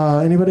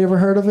 Anybody ever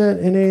heard of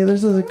it?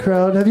 There's a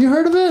crowd. Have you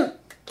heard of it?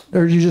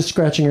 Or are you just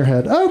scratching your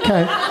head?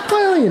 Okay,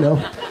 well,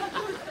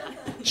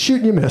 shoot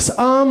and you miss.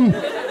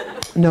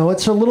 No,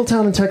 it's a little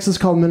town in Texas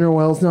called Mineral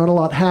Wells. Not a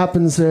lot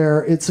happens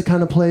there. It's the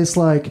kind of place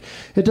like,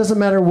 it doesn't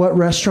matter what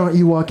restaurant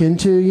you walk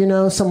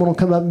into, someone will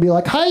come up and be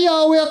like, hi,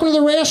 y'all, welcome to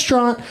the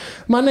restaurant.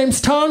 My name's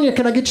Tanya.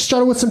 Can I get you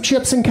started with some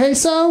chips and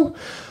queso?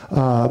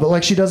 But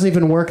like she doesn't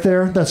even work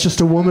there. That's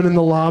just a woman in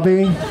the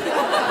lobby.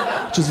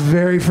 Just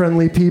very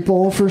friendly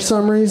people for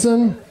some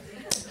reason.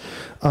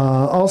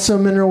 Also,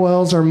 Mineral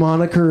Wells, our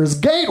moniker is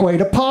Gateway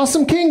to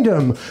Possum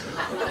Kingdom.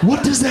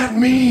 What does that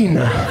mean?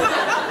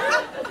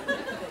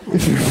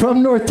 If you're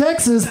from North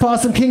Texas,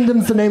 Possum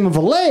Kingdom's the name of a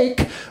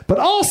lake, but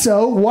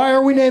also, why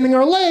are we naming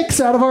our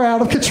lakes out of our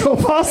out-of-control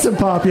possum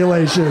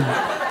population?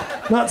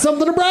 Not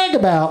something to brag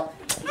about.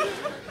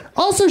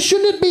 Also,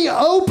 shouldn't it be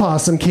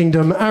Possum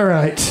Kingdom? All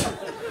right.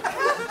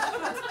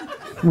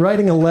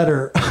 Writing a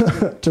letter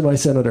to my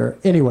senator.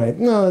 Anyway,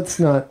 no, it's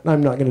not.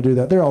 I'm not going to do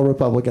that. They're all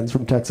Republicans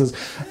from Texas,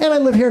 and I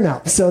live here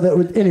now, so that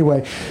would...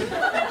 Anyway,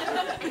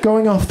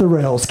 going off the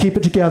rails. Keep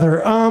it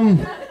together.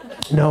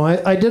 No,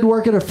 I did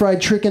work at a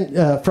fried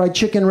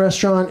chicken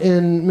restaurant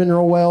in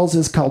Mineral Wells.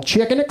 It's called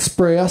Chicken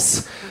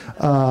Express.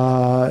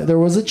 There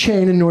was a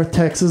chain in North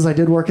Texas. I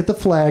did work at the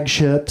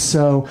flagship,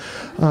 so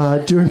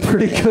doing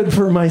pretty good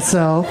for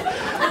myself.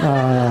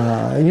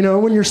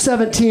 When you're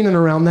 17 and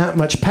around that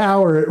much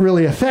power, it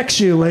really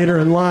affects you later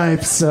in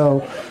life.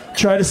 So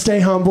try to stay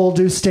humble,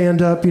 do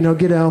stand up,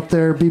 get out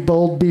there, be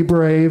bold, be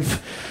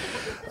brave.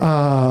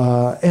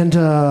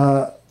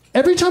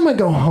 Every time I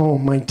go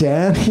home, my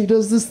dad, he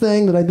does this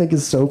thing that I think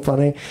is so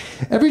funny.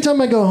 Every time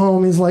I go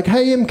home, he's like,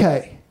 hey,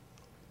 MK,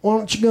 why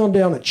don't you go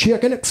down to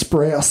Chicken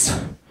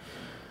Express,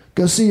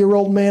 go see your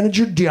old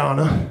manager,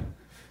 Diana,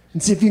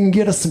 and see if you can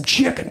get us some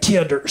chicken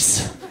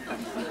tenders.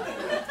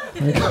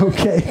 I'm like,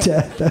 okay,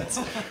 Dad,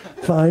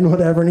 fine,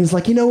 whatever. And he's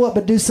like, you know what,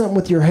 but do something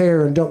with your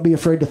hair and don't be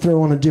afraid to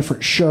throw on a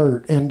different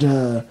shirt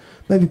and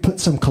maybe put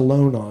some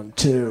cologne on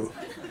too.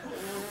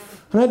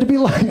 And I had to be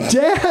like,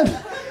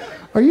 Dad,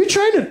 are you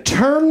trying to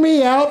turn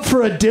me out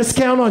for a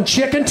discount on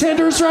chicken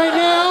tenders right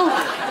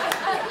now?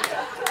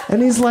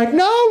 And he's like,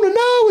 no,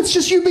 it's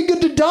just you be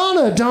good to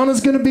Donna.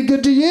 Donna's gonna be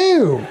good to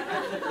you.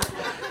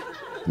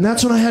 And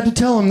that's when I had to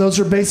tell him those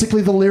are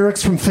basically the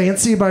lyrics from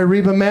Fancy by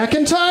Reba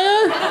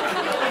McEntire.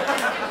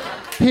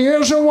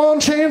 Here's your one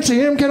chance,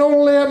 him can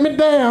only let me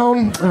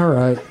down. All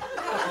right.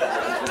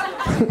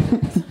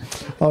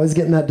 Always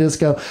getting that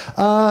disco.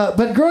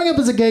 But growing up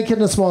as a gay kid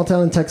in a small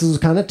town in Texas was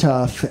kind of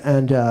tough.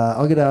 And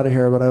I'll get out of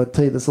here, but I would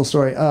tell you this little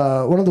story.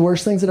 One of the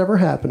worst things that ever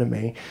happened to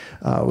me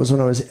was when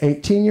I was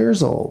 18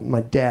 years old. My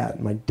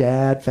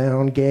dad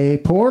found gay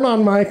porn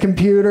on my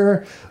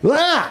computer.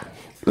 Ah!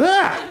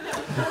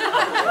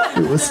 Ah!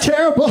 It was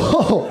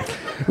terrible.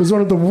 It was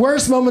one of the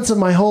worst moments of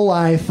my whole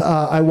life.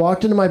 I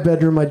walked into my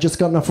bedroom. I'd just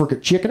gotten off work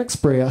at Chicken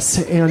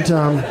Express. And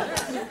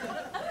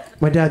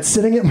my dad's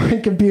sitting at my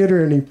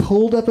computer, and he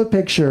pulled up a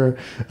picture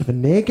of a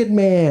naked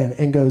man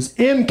and goes,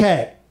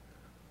 MK,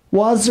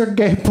 was there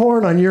gay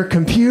porn on your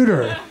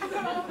computer?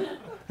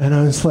 And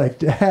I was like,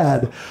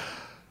 Dad,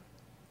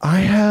 I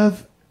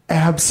have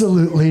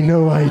absolutely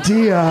no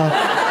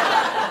idea.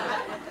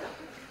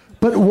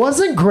 But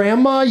wasn't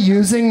Grandma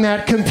using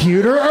that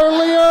computer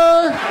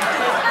earlier?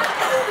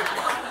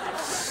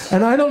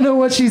 And I don't know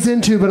what she's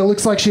into, but it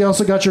looks like she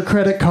also got your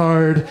credit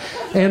card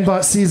and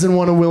bought season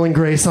 1 of Will and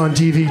Grace on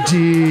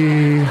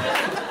DVD.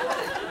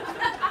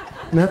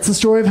 And that's the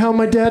story of how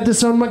my dad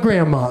disowned my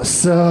grandma.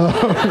 So,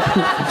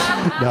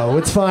 no,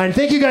 it's fine.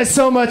 Thank you guys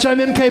so much. I'm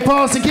MK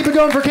Paulson. Keep it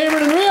going for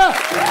Cameron and Rhea.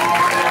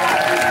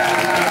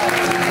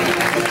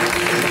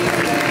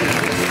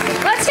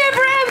 Let's hear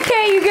for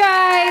MK, you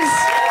guys.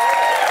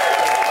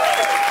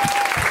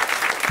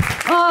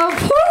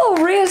 Poor old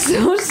Rhea's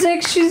so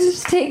sick. She's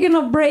just taking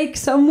a break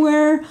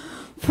somewhere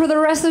for the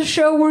rest of the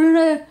show. We're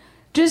gonna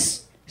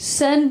just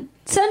send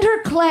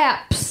her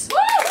claps.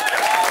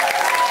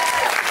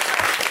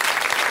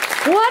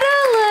 What a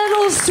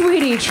little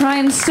sweetie,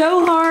 trying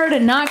so hard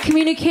and not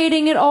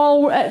communicating at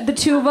all, the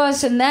two of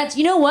us. And that's,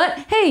 you know what?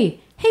 Hey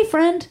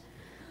friend.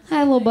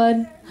 Hi, little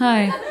bud.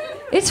 Hi.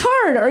 It's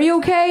hard. Are you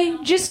okay?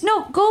 Just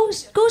no. Go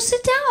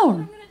sit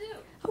down.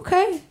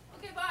 Okay.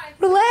 Okay, bye.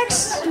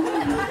 Relax.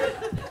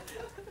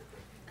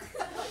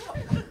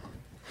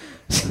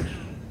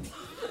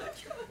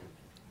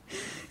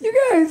 You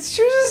guys,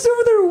 she was just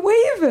over there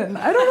waving.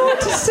 I don't know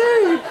what to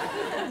say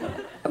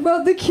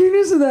about the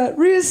cuteness of that.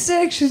 Rhea's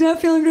sick. She's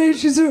not feeling great.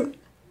 She's a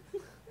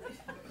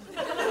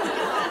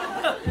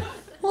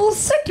little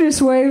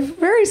sickness wave.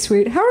 Very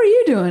sweet. How are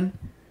you doing?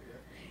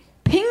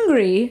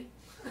 Pingree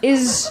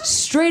is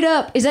straight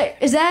up. Is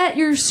that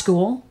your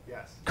school?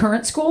 Yes.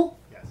 Current school?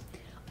 Yes.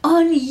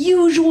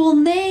 Unusual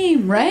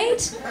name,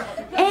 right?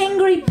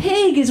 Angry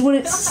Pig is what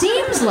it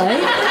seems like.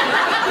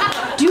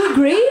 Do you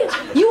agree?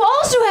 You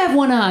also have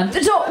one on.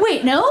 So,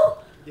 wait, no?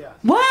 Yeah.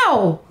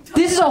 Wow.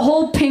 This is a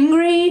whole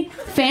Pingree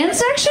fan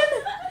section?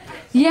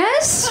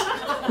 Yes?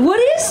 What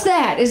is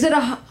that? Is it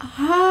a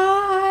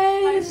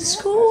high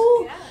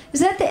school? Is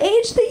that the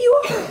age that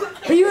you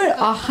are? Are you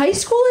a high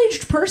school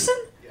aged person?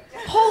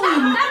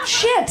 Holy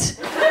shit.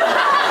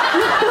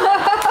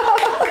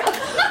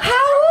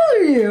 How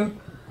old are you?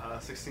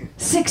 16.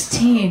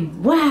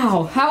 16.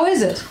 Wow. How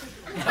is it?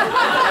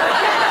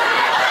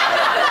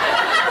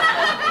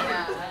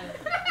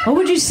 What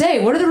would you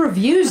say? What are the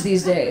reviews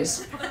these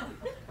days?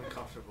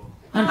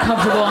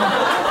 Uncomfortable.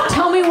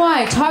 Tell me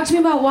why. Talk to me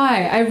about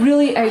why.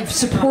 I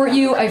support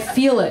you. I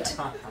feel it.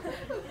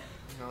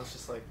 No, it's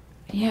just like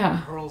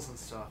Yeah. girls and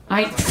stuff.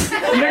 You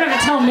don't have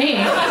to tell me.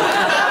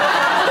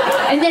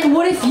 And then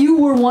what if you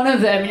were one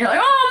of them and you're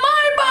like, oh,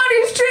 my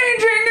body's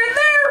changing and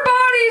their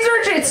bodies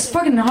are changing. It's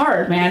fucking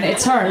hard, man.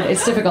 It's hard.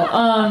 It's difficult.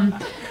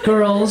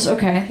 Girls.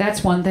 Okay,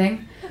 that's one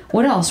thing.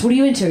 What else? What are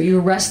you into? You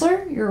a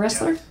wrestler? You're a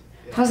wrestler? Yes.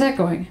 Yeah. How's that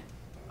going?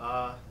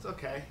 It's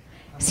okay.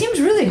 It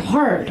seems really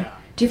hard. Yeah.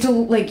 Do you have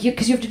to,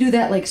 because you have to do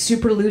that,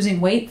 super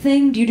losing weight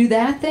thing? Do you do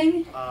that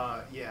thing?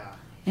 Yeah.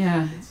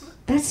 Yeah.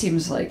 That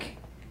seems like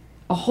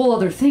a whole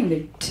other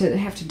thing to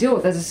have to deal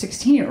with as a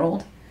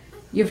 16-year-old.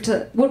 You have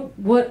to,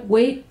 what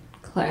weight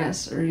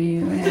class are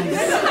you in? Is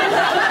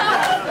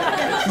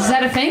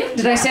that a thing?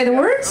 Did I say the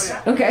words?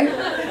 Okay.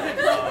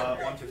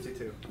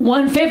 152.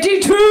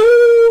 152!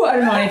 I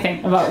don't know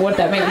anything about what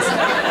that means.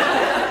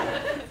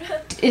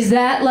 Is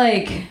that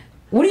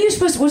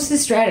what's the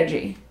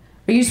strategy?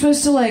 Are you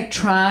supposed to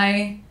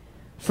try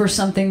for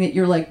something that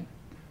you're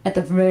at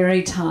the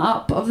very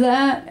top of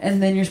that,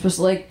 and then you're supposed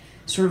to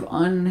sort of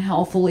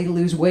unhealthily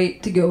lose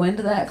weight to go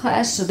into that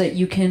class so that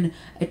you can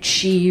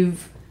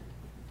achieve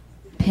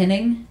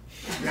pinning?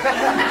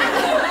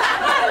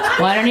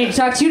 Well, I don't need to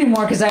talk to you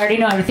anymore because I already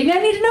know everything I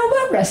need to know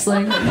about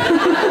wrestling.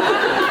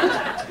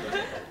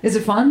 Is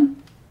it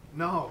fun?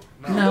 No.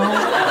 No.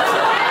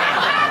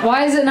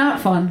 Why is it not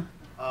fun?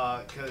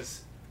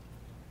 Because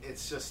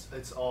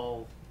it's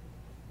all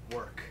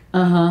work.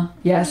 Uh-huh.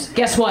 Yes.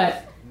 Guess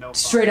what? No fun.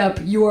 Straight up,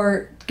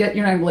 you're not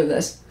gonna believe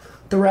this.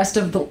 the rest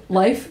of the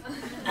life.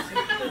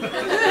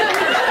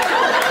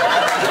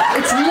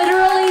 It's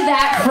literally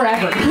that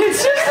forever.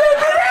 It's just like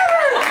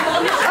forever.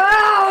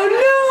 Oh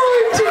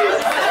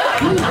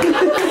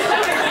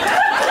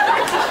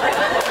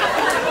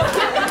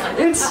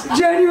no! It's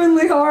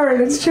genuinely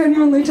hard. It's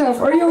genuinely tough.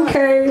 Are you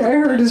okay? I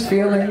hurt his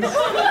feelings.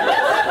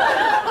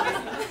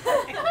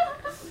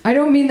 I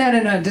don't mean that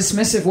in a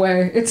dismissive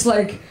way. It's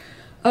like,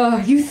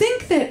 you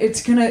think that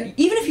it's gonna,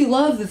 even if you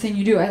love the thing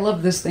you do, I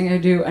love this thing I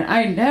do, and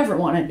I never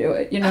want to do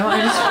it, you know?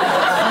 I just want to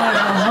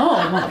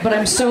go home. But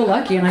I'm so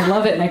lucky, and I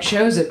love it, and I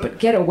chose it, but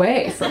get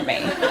away from me.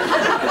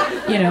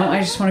 You know, I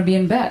just want to be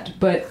in bed.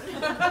 But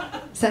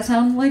does that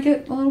sound like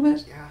it a little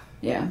bit?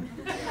 Yeah.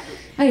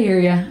 I hear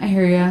ya.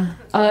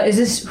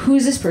 Who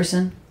is this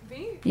person?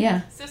 Me?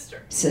 Yeah.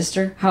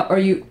 Sister. How are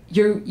you?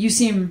 You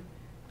seem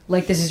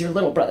like this is your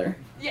little brother.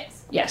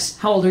 Yes. Yes.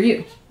 How old are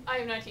you? I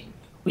am 19.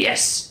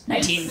 Yes,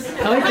 19.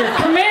 I like your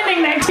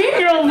commanding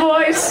 19-year-old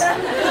voice.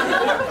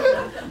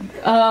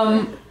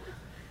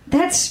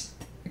 That's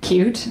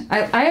cute.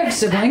 I have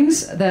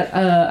siblings that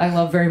I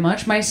love very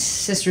much. My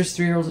sister's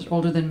 3 years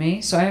older than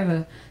me, so I have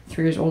a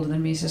 3 years older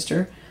than me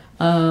sister.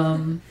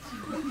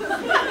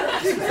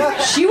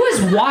 She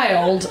was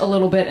wild a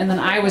little bit, and then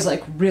I was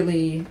like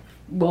really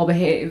well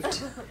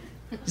behaved.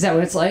 Is that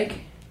what it's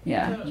like?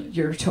 Yeah, Are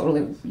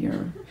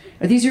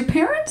these your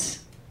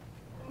parents?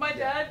 My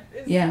dad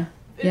is Yeah.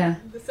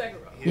 in the second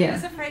row. Yeah.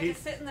 He's afraid to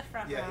sit in the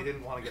front row. Yeah, he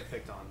didn't want to get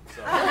picked on.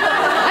 So.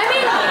 I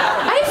mean,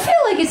 I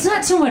feel like it's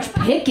not so much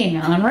picking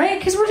on, right?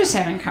 Because we're just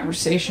having a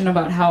conversation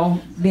about how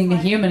being a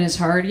human is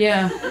hard,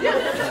 yeah. And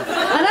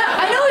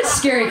I know it's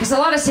scary, because a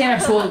lot of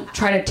stand-ups will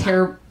try to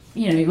tear,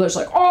 you're just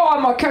like, oh,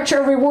 I'm going to catch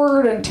every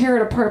word and tear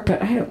it apart,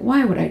 but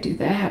why would I do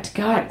that?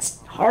 God,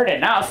 it's hard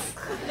enough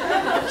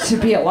to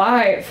be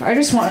alive. I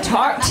just want to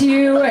talk to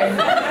you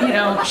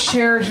and,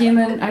 share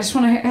human, I just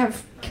want to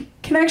have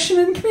connection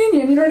and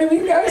communion, you know what I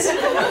mean, guys?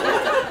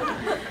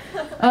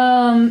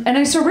 And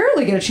I so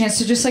rarely get a chance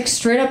to just like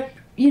straight up,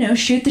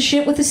 shoot the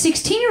shit with a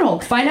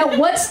 16-year-old. Find out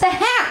what's the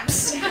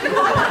haps.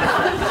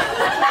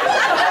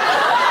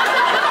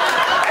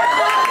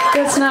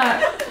 That's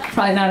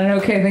probably not an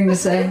okay thing to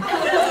say.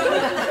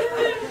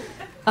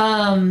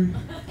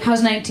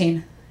 How's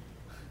 19?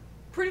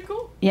 Pretty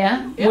cool.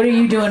 Yeah? What are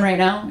you doing right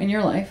now in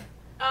your life?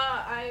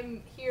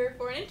 I'm here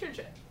for an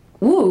internship.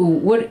 Ooh,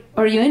 what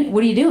are you in?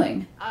 What are you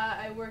doing?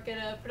 I work at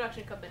a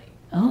production company.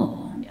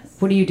 Oh. Yes.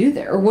 What do you do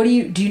there? Or do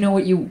you know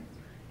is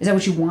that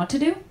what you want to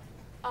do?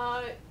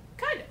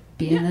 Kind of.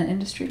 Be in the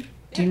industry?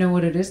 Do you know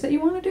what it is that you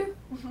want to do?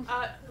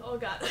 Oh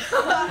god.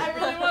 I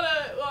really want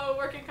to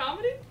work in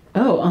comedy.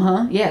 Oh,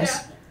 uh-huh,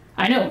 yes. Yeah.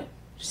 I know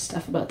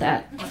stuff about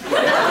that.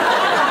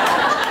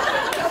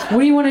 What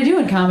do you want to do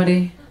in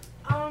comedy?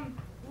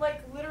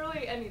 Like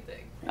literally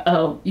anything.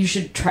 Oh, you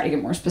should try to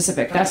get more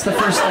specific. That's the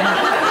first thing.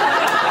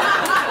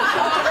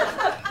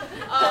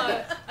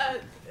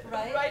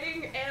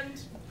 Writing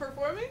and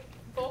performing,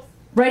 both.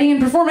 Writing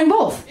and performing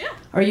both? Yeah.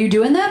 Are you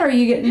doing that? Are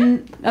you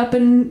getting up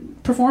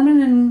and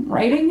performing and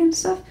writing and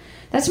stuff?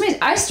 That's amazing.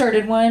 I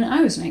started when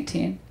I was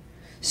 19.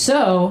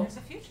 So... There's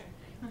a future.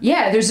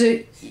 Yeah, there's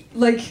in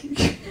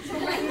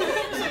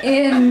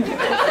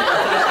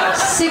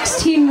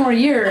 16 more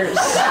years,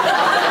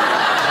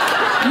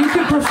 you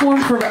could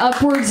perform for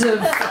upwards of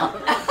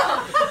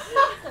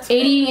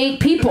 88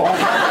 people.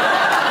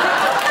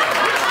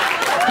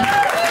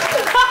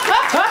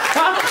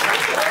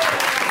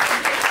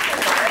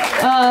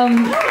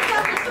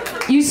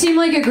 You seem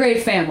like a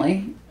great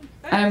family.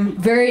 I'm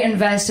very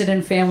invested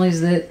in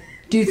families that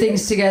do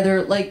things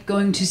together. Like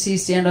going to see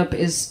stand-up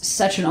is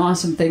such an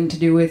awesome thing to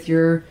do with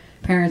your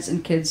parents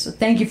and kids. So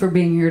thank you for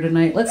being here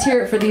tonight. Let's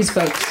hear it for these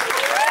folks.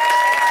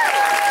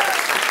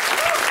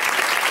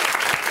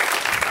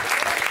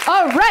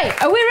 All right,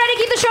 are we ready to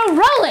keep the show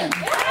rolling?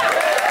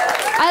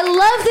 I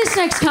love this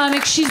next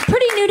comic. She's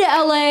pretty new to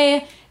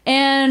LA,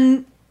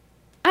 and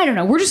I don't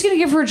know, we're just gonna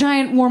give her a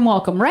giant warm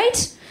welcome,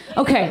 right?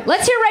 Okay,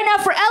 let's hear it right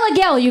now for Ella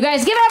Gell. You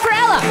guys, give it up for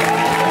Ella.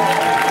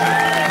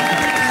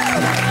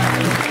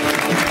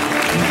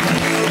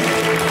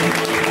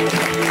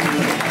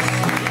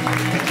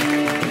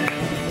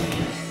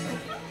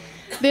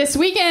 This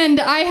weekend,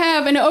 I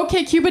have an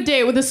OkCupid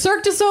date with a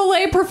Cirque du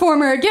Soleil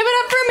performer. Give it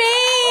up for me!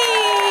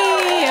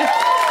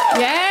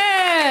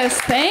 Yes,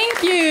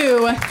 thank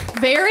you.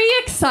 Very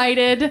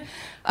excited.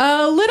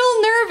 A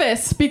little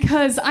nervous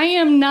because I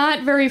am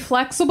not very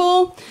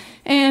flexible,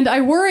 and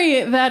I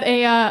worry that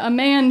a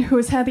man who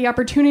has had the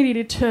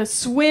opportunity to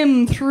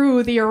swim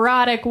through the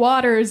erotic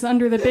waters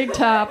under the big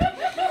top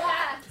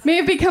may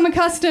have become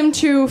accustomed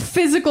to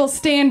physical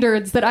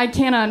standards that I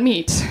cannot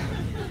meet.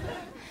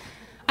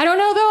 I don't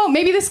know, though.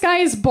 Maybe this guy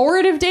is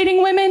bored of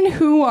dating women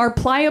who are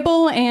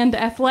pliable and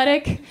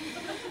athletic,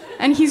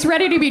 and he's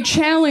ready to be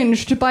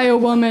challenged by a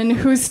woman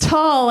who's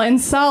tall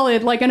and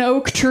solid like an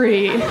oak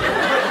tree,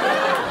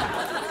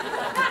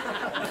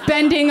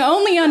 bending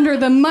only under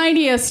the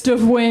mightiest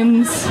of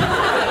winds.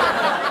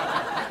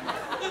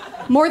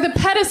 More the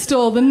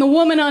pedestal than the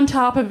woman on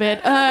top of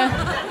it.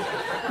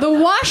 The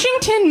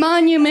Washington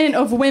Monument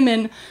of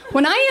Women.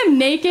 When I am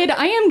naked,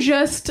 I am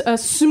just a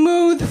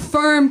smooth,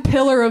 firm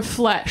pillar of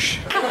flesh.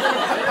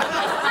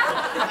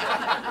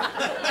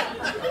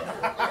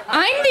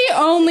 I'm the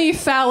only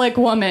phallic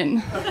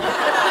woman.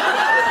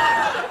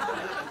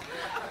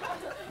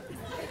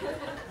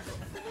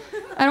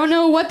 I don't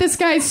know what this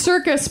guy's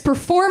circus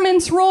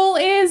performance role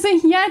is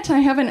yet.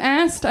 I haven't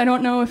asked. I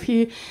don't know if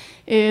he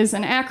is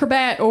an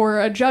acrobat or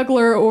a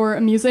juggler or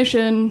a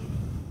musician.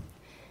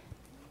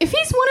 If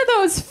he's one of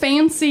those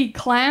fancy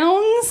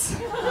clowns,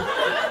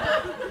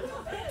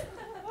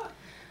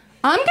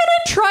 I'm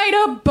gonna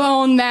try to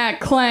bone that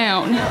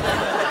clown.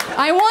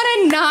 I want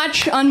a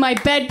notch on my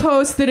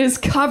bedpost that is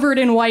covered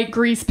in white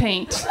grease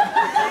paint.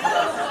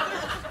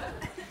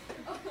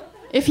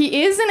 If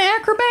he is an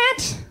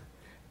acrobat,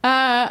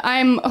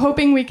 I'm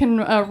hoping we can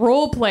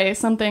role play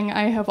something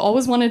I have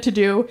always wanted to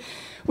do,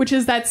 which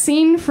is that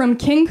scene from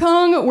King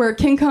Kong where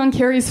King Kong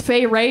carries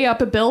Fay Wray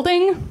up a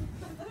building.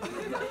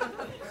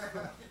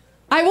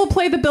 I will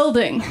play the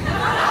building.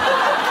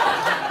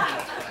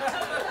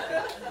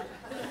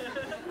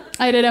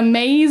 I did a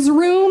maze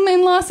room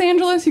in Los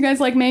Angeles. You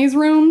guys like maze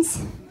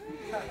rooms?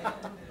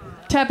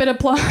 Tepid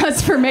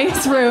applause for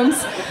maze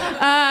rooms.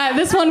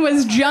 This one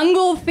was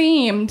jungle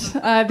themed.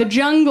 The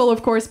jungle,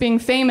 of course, being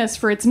famous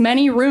for its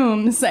many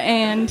rooms.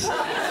 And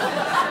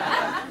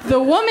the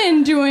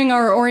woman doing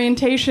our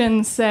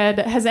orientation said,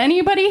 "Has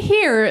anybody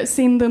here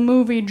seen the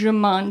movie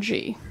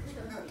Jumanji?"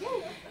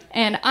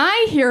 And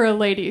I hear a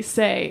lady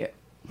say,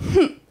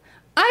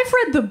 "I've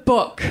read the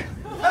book."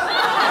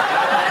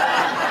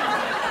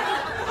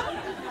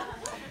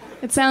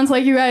 It sounds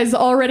like you guys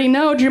already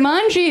know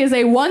Jumanji is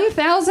a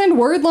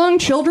 1,000-word-long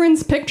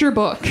children's picture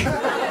book.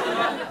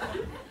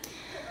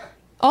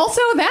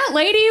 Also, that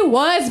lady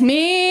was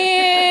me.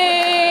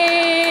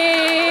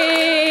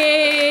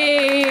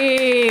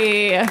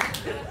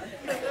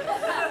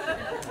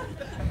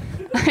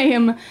 I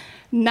am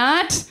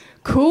not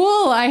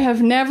cool. I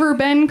have never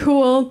been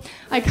cool.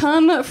 I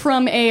come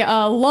from a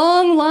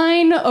long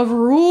line of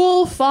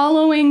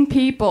rule-following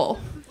people.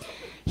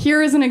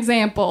 Here is an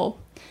example.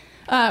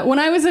 When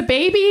I was a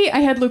baby,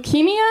 I had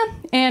leukemia,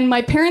 and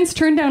my parents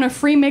turned down a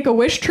free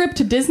Make-A-Wish trip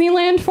to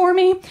Disneyland for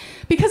me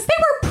because they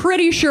were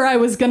pretty sure I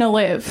was gonna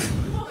live.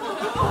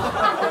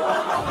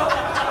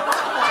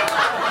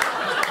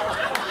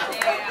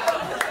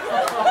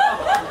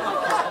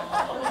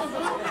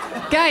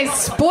 Guys,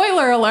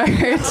 spoiler alert.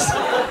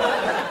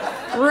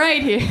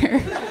 Right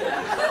here.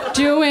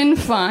 Doing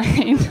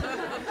fine.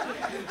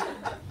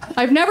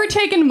 I've never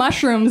taken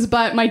mushrooms,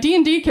 but my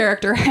D&D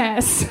character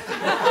has.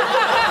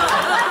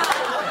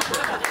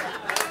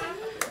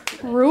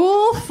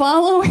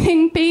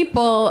 Rule-following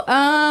people.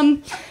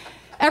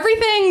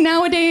 Everything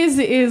nowadays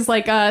is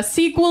like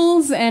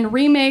sequels and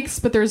remakes,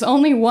 but there's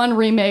only one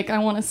remake I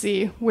want to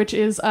see, which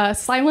is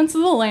Silence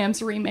of the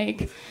Lambs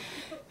remake.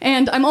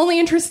 And I'm only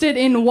interested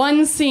in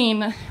one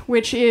scene,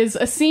 which is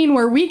a scene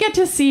where we get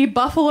to see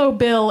Buffalo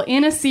Bill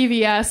in a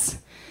CVS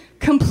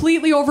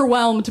completely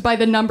overwhelmed by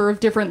the number of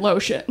different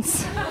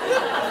lotions.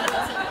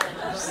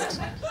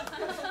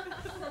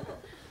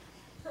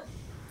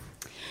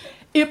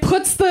 It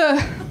puts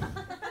the...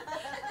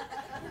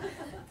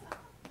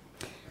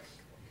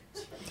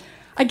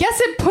 I guess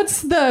it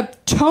puts the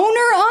toner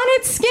on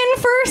its skin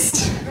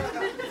first.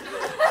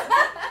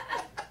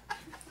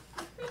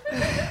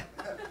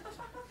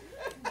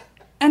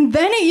 And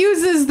then it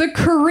uses the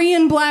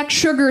Korean black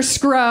sugar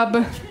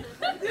scrub.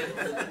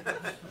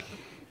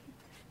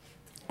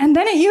 And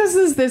then it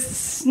uses this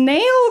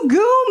snail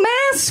goo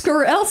mask,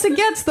 or else it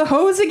gets the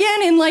hose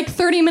again in like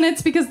 30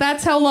 minutes because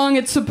that's how long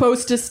it's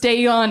supposed to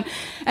stay on.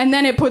 And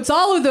then it puts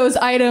all of those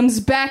items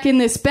back in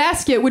this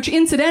basket, which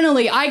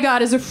incidentally I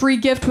got as a free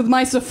gift with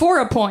my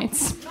Sephora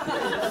points.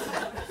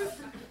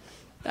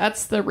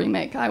 That's the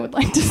remake I would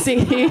like to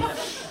see.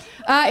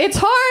 It's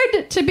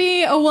hard to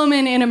be a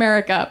woman in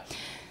America.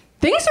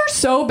 Things are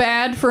so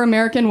bad for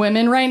American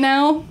women right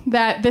now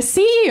that the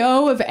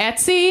CEO of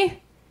Etsy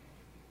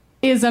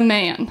is a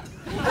man.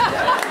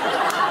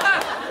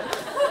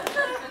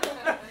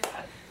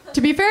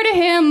 To be fair to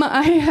him,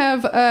 I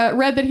have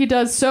read that he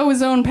does sew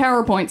his own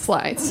PowerPoint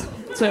slides.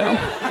 So,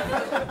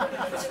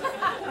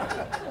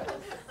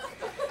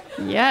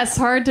 yes,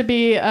 hard to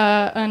be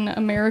an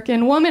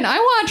American woman. I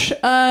watch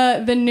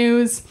the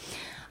news.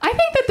 I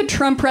think that the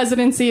Trump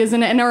presidency is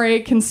an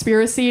NRA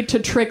conspiracy to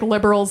trick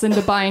liberals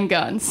into buying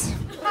guns.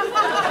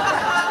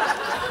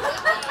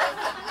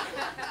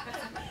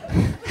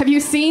 Have you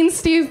seen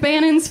Steve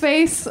Bannon's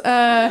face?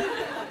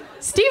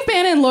 Steve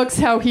Bannon looks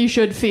how he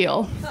should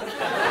feel.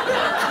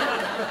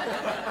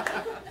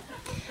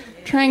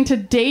 Trying to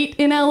date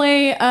in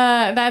LA,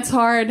 that's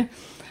hard.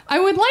 I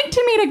would like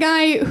to meet a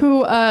guy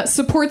who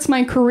supports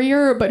my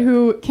career, but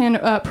who can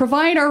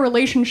provide our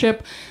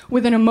relationship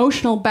with an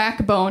emotional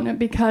backbone,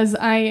 because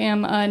I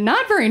am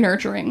not very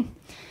nurturing.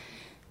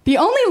 The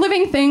only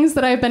living things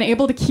that I've been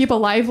able to keep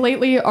alive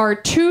lately are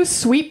 2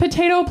 sweet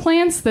potato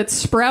plants that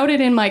sprouted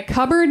in my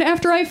cupboard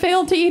after I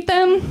failed to eat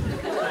them.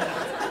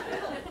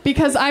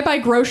 because I buy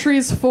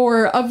groceries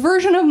for a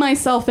version of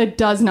myself that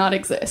does not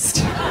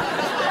exist.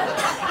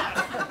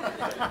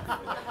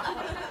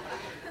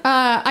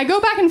 I go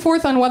back and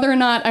forth on whether or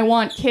not I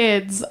want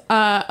kids.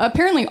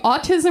 Apparently,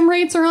 autism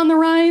rates are on the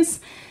rise,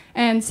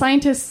 and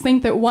scientists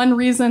think that one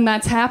reason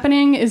that's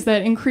happening is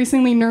that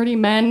increasingly nerdy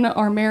men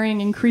are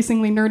marrying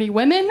increasingly nerdy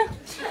women.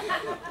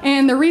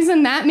 And the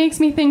reason that makes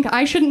me think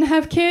I shouldn't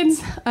have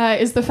kids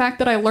is the fact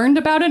that I learned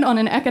about it on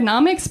an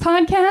economics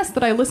podcast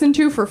that I listened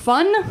to for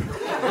fun.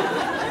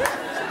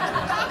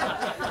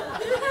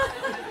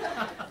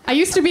 I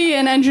used to be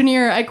an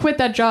engineer. I quit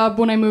that job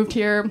when I moved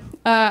here.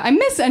 I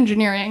miss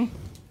engineering.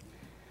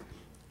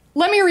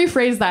 Let me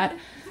rephrase that.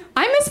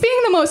 I miss being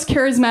the most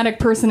charismatic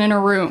person in a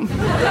room.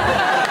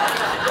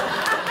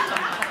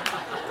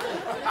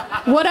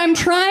 What I'm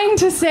trying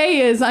to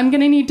say is I'm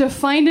going to need to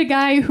find a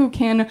guy who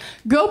can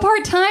go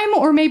part-time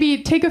or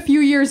maybe take a few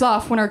years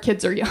off when our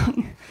kids are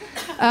young.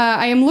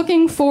 I am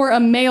looking for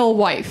a male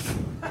wife.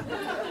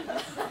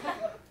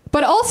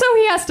 But also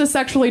he has to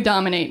sexually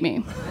dominate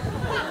me.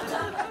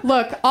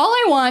 Look, all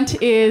I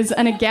want is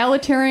an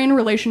egalitarian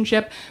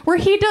relationship where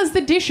he does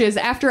the dishes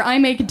after I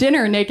make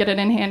dinner naked and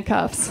in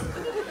handcuffs.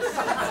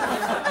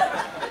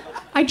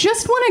 I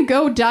just want to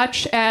go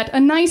Dutch at a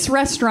nice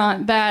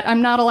restaurant that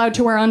I'm not allowed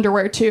to wear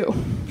underwear to.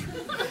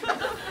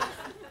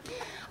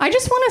 I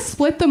just want to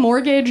split the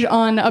mortgage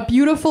on a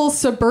beautiful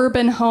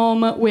suburban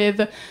home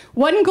with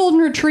 1 golden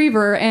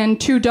retriever and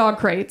 2 dog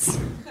crates.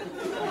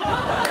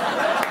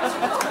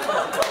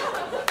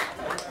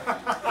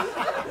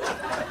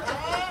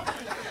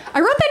 I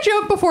wrote that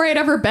joke before I'd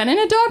ever been in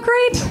a dog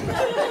crate.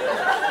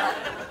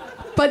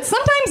 But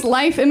sometimes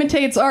life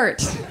imitates art.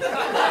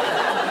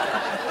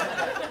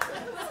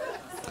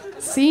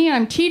 See,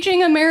 I'm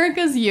teaching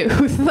America's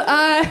youth.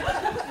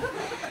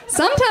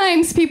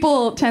 Sometimes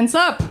people tense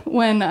up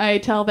when I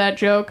tell that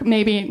joke,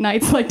 maybe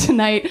nights like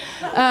tonight,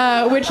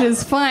 which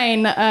is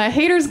fine.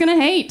 Haters gonna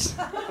hate.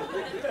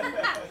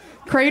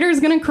 Crater's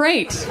gonna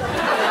crate.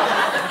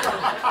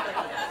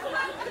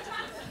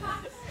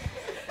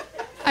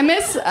 I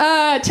miss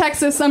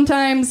Texas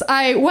sometimes.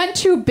 I went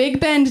to Big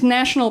Bend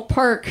National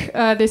Park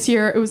this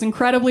year. It was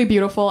incredibly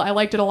beautiful. I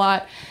liked it a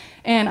lot.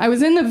 And I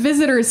was in the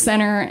visitors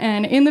center,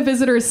 and in the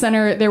visitors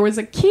center there was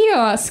a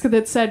kiosk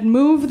that said,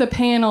 "Move the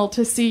panel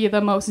to see the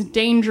most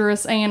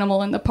dangerous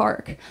animal in the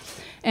park."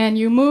 And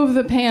you move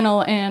the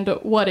panel, and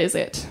what is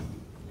it?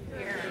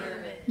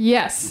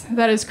 Yes,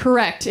 that is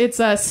correct. It's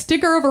a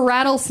sticker of a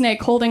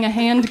rattlesnake holding a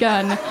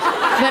handgun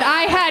that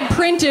I had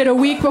printed a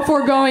week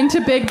before going to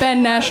Big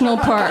Bend National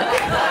Park.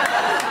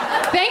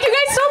 Thank you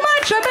guys so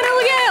much. I've been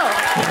Ella Gale.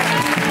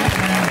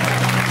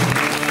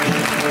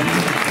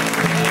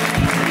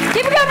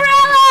 Keep it going for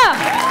Ella!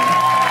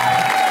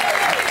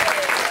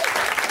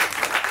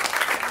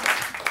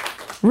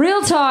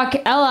 Real talk,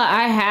 Ella,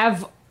 I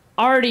have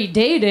already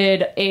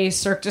dated a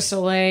Cirque du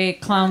Soleil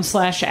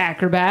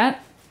clown/acrobat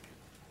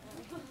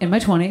in my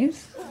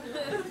 20s.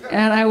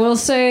 And I will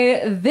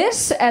say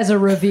this as a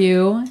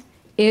review,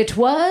 it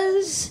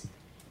was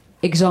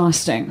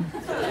exhausting.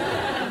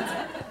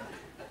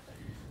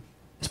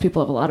 Those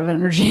people have a lot of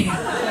energy.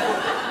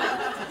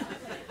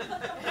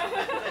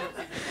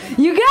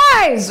 You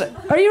guys,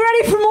 are you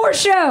ready for more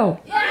show?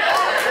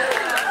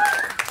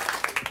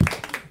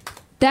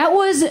 That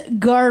was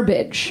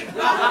garbage.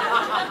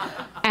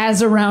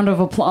 As a round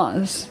of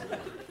applause.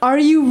 Are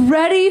you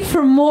ready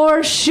for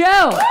more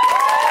show?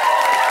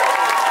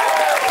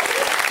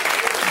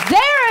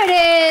 There it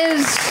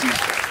is.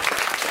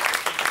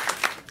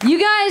 You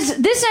guys,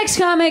 this next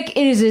comic,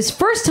 it is his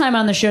first time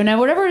on the show. Now,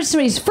 whatever is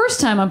somebody's first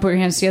time on Put Your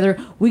Hands Together,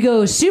 we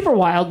go super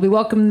wild. We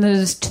welcome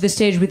this to the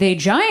stage with a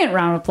giant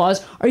round of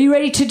applause. Are you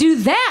ready to do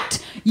that?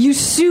 You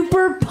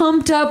super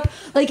pumped up,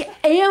 like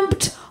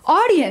amped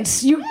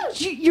audience.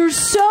 You're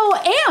so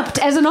amped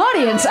as an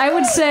audience. I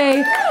would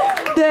say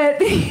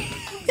that even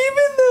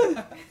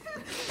the...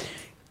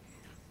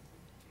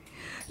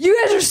 You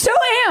guys are so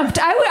amped.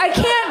 I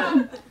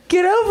can't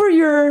get over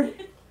your...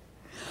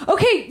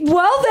 Okay,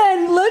 well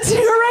then, let's hear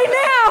it right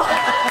now.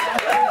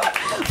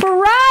 For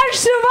Raj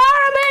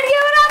Sivaraman,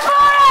 give it up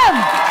for him!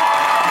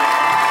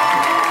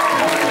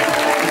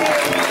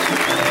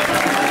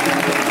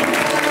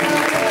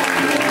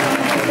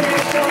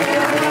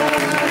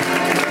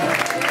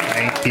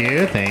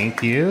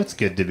 Thank you. It's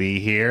good to be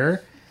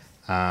here.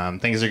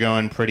 Things are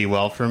going pretty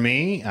well for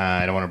me.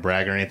 I don't want to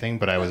brag or anything,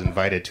 but I was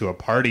invited to a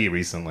party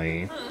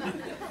recently.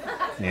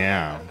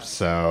 Yeah,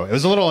 so it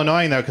was a little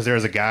annoying, though, because there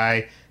was a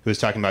guy who was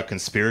talking about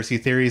conspiracy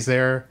theories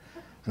there.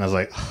 And I was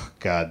like, oh,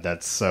 God,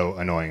 that's so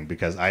annoying,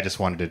 because I just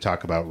wanted to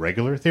talk about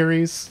regular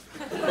theories.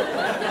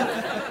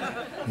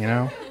 You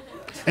know?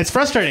 It's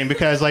frustrating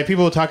because, like,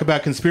 people who talk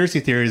about conspiracy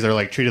theories are,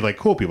 like, treated like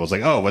cool people. It's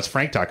like, oh, what's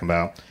Frank talking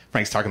about?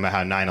 Frank's talking about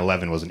how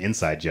 9/11 was an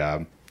inside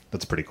job.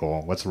 That's pretty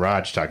cool. What's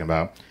Raj talking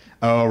about?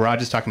 Oh,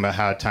 Raj is talking about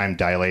how time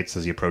dilates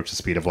as you approach the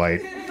speed of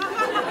light.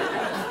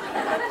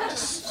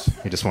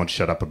 He just won't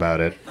shut up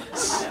about it.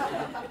 It's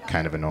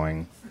kind of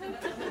annoying.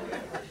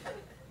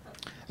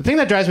 The thing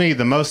that drives me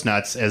the most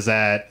nuts is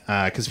that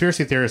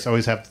conspiracy theorists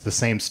always have the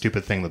same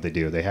stupid thing that they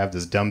do. They have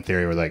this dumb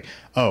theory where like,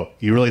 oh,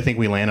 you really think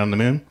we land on the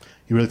moon?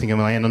 You really think we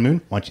land on the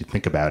moon? Why don't you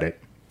think about it?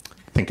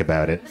 Think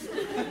about it.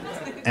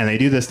 And they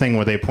do this thing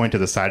where they point to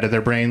the side of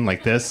their brain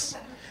like this,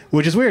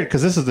 which is weird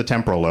because this is the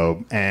temporal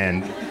lobe.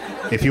 And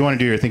if you want to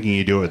do your thinking,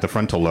 you do it with the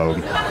frontal lobe.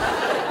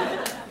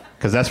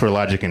 Because that's where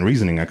logic and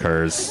reasoning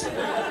occurs.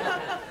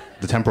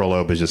 The temporal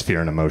lobe is just fear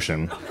and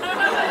emotion.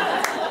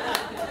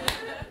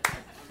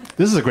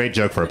 This is a great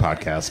joke for a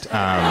podcast.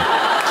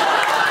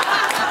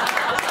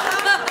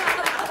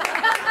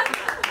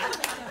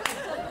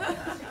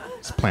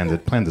 Just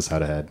planned this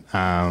out ahead.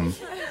 I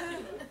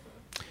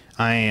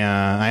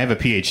have a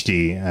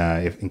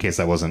PhD, in case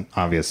that wasn't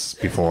obvious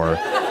before.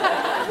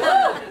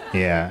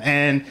 Yeah,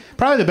 and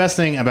probably the best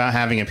thing about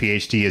having a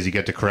PhD is you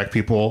get to correct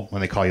people when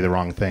they call you the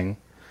wrong thing.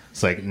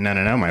 It's like,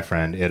 no, my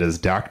friend, it is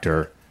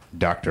Dr.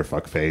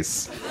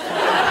 Fuckface.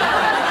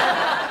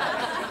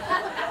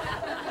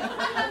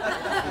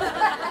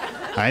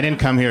 I didn't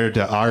come here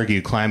to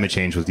argue climate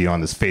change with you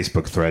on this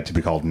Facebook thread to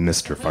be called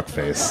Mr.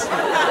 Fuckface.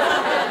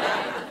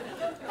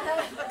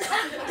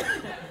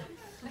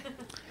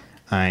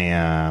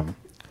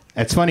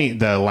 It's funny,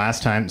 the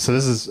last time, so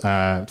this is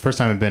the first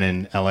time I've been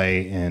in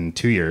LA in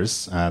 2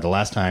 years. The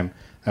last time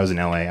I was in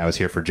LA, I was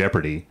here for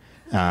Jeopardy.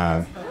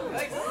 Yeah,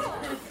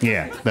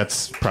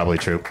 that's probably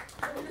true.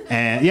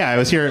 And yeah,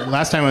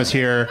 last time I was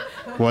here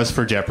was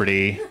for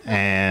Jeopardy,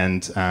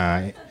 and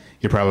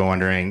you're probably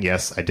wondering,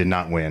 yes, I did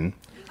not win.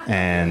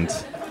 And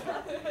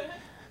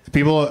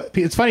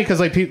it's funny because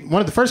like one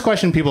of the first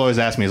questions people always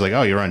ask me is like,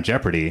 oh, you're on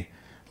Jeopardy.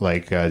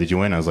 Like, did you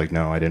win? I was like,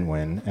 no, I didn't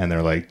win. And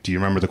they're like, do you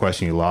remember the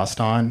question you lost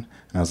on?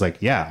 And I was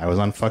like, yeah, I was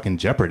on fucking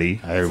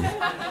Jeopardy.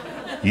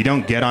 You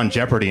don't get on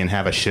Jeopardy and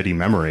have a shitty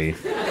memory.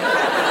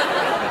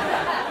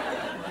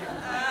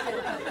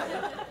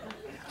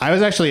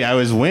 I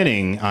was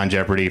winning on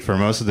Jeopardy for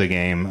most of the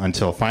game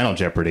until Final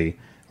Jeopardy,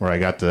 where I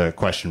got the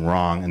question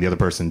wrong and the other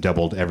person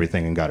doubled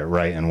everything and got it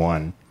right and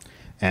won.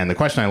 And the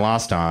question I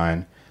lost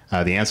on,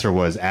 the answer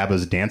was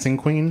ABBA's Dancing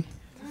Queen.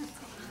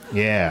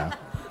 Yeah.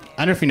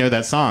 I don't know if you know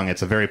that song.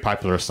 It's a very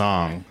popular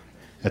song.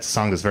 It's a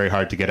song that's very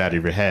hard to get out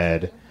of your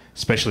head,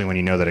 especially when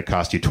you know that it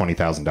cost you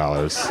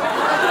 $20,000.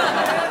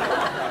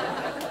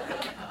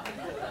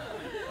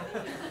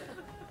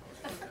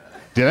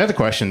 The other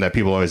question that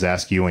people always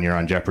ask you when you're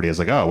on Jeopardy is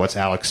like, oh, what's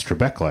Alex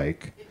Trebek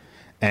like?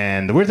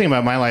 And the weird thing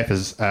about my life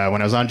is when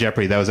I was on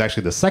Jeopardy, that was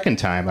actually the second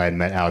time I had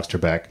met Alex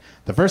Trebek.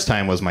 The first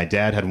time was my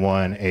dad had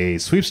won a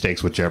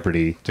sweepstakes with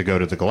Jeopardy to go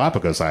to the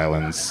Galapagos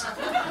Islands.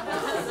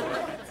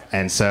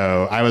 And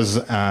so I was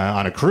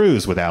on a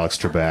cruise with Alex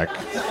Trebek.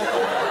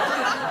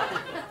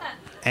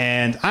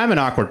 And I'm an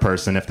awkward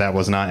person, if that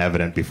was not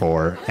evident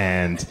before.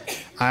 And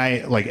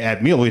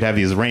at meal, we'd have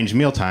these arranged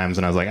meal times,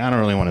 and I was like, I don't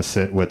really want to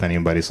sit with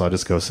anybody, so I'll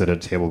just go sit at a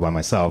table by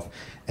myself.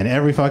 And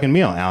every fucking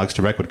meal, Alex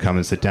Trebek would come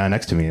and sit down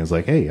next to me. He was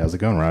like, hey, how's it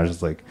going, Raj? I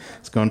was like,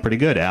 it's going pretty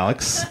good,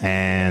 Alex.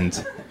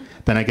 And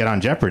then I get on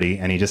Jeopardy,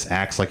 and he just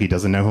acts like he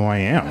doesn't know who I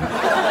am.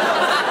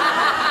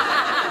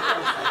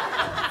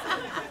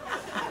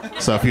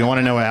 So if you want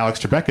to know what Alex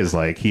Trebek is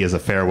like, he is a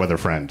fair weather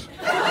friend.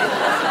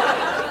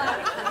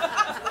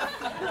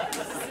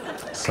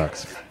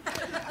 Sucks.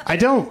 I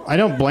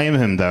don't blame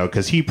him though,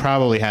 because he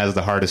probably has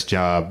the hardest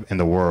job in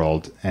the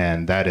world,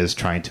 and that is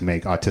trying to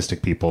make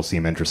autistic people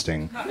seem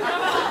interesting.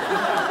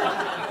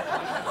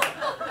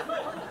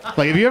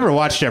 Like, if you ever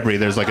watch Jeopardy,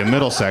 there's like a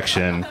middle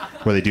section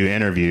where they do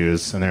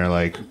interviews, and they're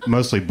like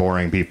mostly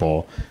boring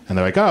people, and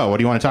they're like, oh, what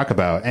do you want to talk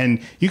about?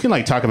 And you can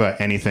like talk about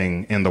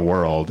anything in the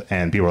world,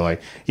 and people are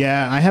like,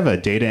 yeah, I have a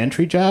data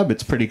entry job,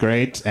 it's pretty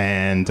great,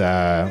 and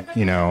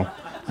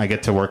I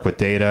get to work with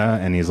data.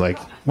 And he's like,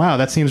 wow,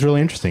 that seems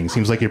really interesting,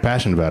 seems like you're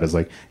passionate about it. It's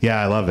like,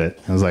 yeah, I love it.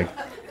 I was like,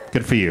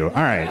 good for you.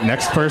 All right,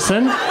 next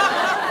person.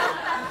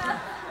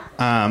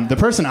 The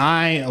person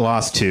I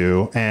lost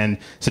to, and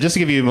so just to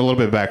give you a little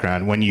bit of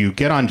background, when you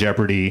get on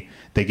Jeopardy,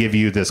 they give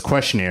you this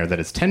questionnaire that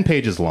is 10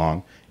 pages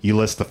long. You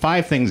list the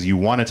 5 things you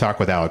want to talk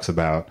with Alex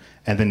about,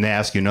 and then they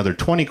ask you another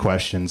 20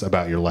 questions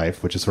about your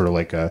life, which is sort of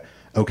like a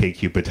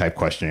OkCupid type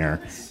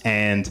questionnaire.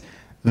 And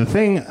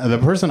the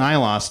person I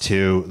lost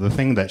to, the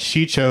thing that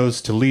she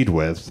chose to lead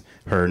with,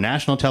 her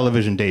national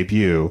television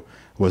debut,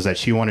 was that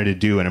she wanted to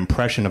do an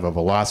impression of a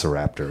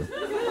velociraptor.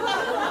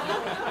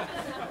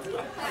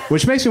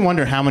 Which makes me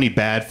wonder how many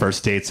bad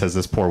first dates has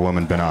this poor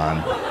woman been on.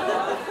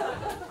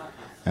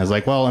 I was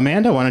like, well,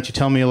 Amanda, why don't you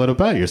tell me a little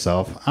about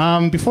yourself?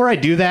 Before I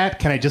do that,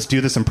 can I just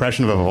do this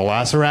impression of a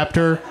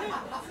velociraptor?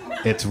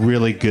 It's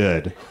really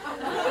good.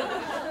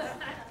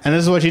 And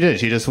this is what she did.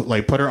 She just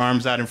like put her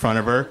arms out in front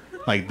of her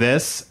like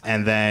this,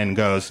 and then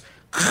goes.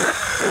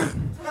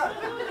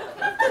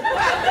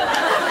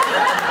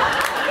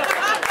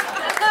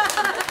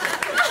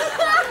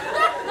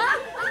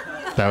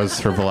 That was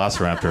her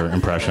velociraptor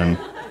impression.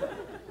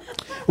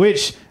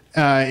 Which,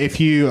 if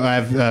you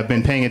have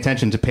been paying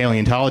attention to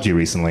paleontology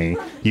recently,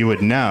 you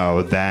would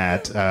know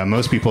that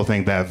most people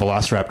think that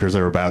velociraptors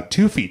are about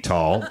 2 feet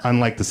tall,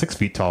 unlike the 6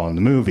 feet tall in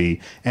the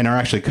movie, and are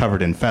actually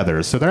covered in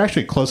feathers. So they're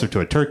actually closer to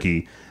a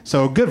turkey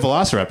So a good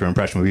Velociraptor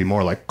impression would be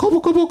more like gobble,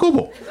 gobble,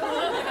 gobble.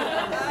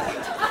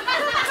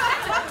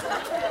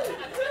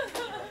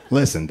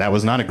 Listen, that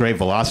was not a great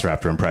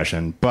Velociraptor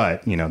impression,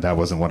 but, you know, that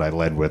wasn't what I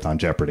led with on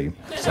Jeopardy.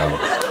 So,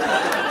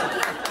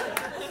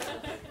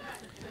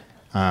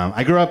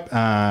 I grew up,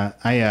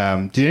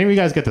 did any of you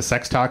guys get the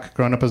sex talk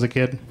growing up as a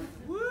kid?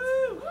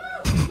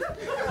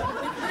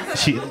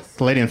 The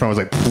lady in front was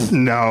like,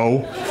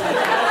 no.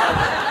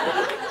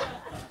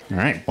 All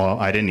right, well,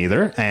 I didn't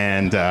either.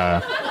 And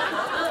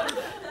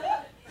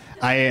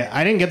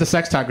I didn't get the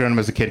sex talk growing up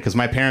as a kid because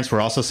my parents were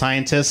also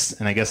scientists,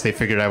 and I guess they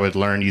figured I would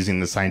learn using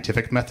the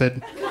scientific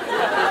method.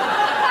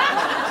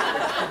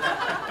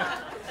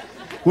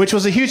 Which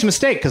was a huge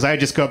mistake because I'd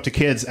just go up to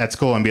kids at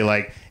school and be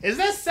like, is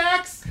this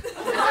sex? Is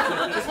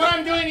what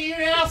I'm doing to you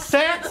now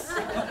sex?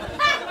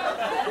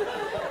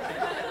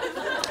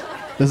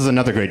 This is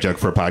another great joke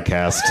for a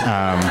podcast.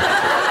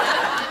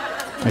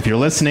 If you're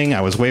listening,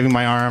 I was waving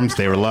my arms.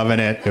 They were loving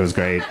it. It was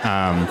great.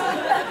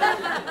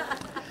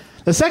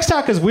 The sex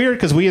talk is weird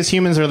because we as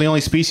humans are the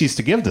only species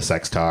to give the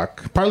sex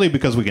talk, partly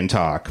because we can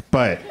talk,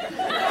 but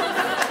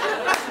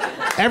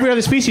every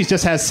other species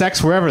just has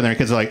sex wherever, and their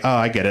kids are like, oh,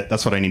 I get it.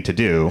 That's what I need to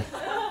do.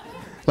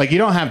 Like, you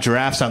don't have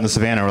giraffes out in the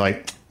savannah who are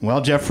like,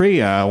 well, Jeffrey,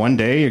 one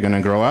day you're going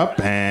to grow up,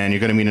 and you're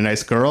going to meet a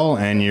nice girl,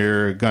 and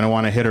you're going to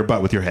want to hit her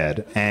butt with your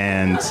head.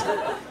 And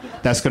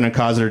that's going to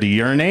cause her to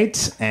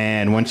urinate,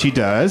 and when she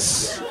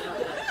does,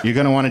 you're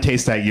going to want to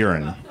taste that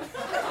urine.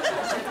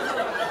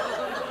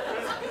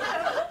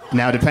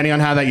 Now, depending on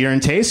how that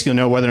urine tastes, you'll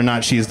know whether or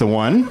not she's the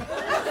one.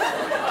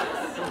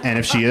 And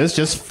if she is,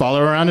 just follow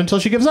her around until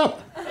she gives up.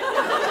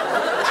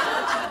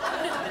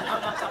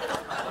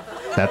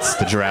 That's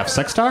the giraffe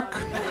sex talk.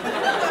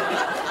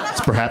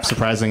 It's perhaps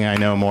surprising I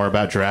know more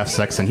about giraffe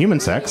sex than human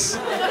sex.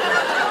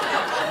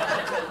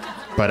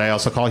 But I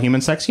also call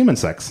human sex.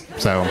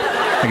 So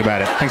think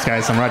about it. Thanks,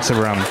 guys. I'm Rod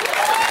Ciberrum.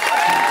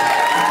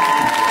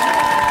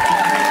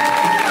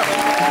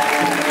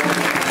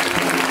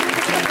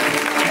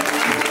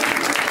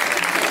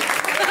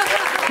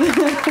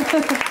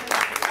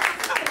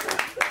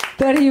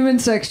 That human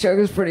sex joke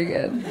is pretty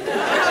good.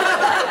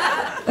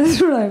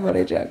 That's a really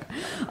funny joke.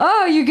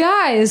 Oh, you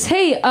guys.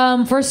 Hey,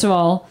 first of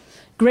all,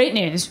 great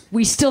news.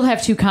 We still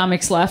have 2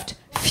 comics left.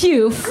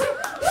 Phew.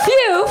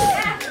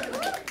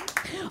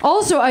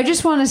 Also, I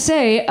just want to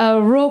say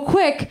real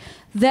quick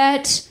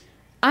that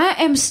I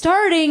am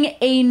starting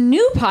a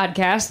new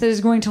podcast that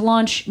is going to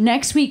launch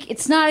next week.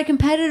 It's not a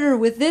competitor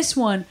with this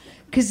one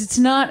because it's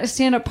not a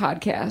stand-up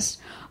podcast.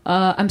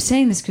 I'm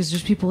saying this because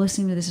there's people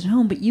listening to this at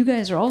home, but you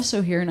guys are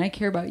also here, and I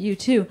care about you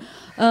too.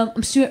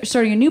 I'm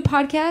starting a new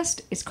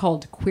podcast. It's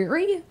called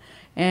Query,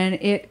 and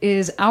it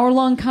is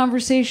hour-long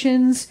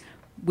conversations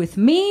with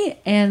me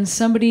and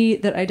somebody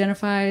that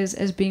identifies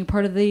as being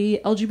part of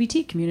the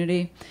LGBT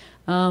community.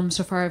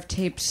 So far, I've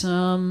taped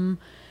some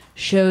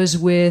shows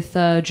with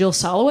Jill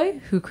Soloway,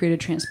 who created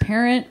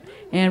Transparent,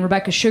 and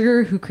Rebecca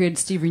Sugar, who created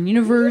Steven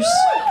Universe.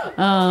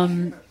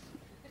 Some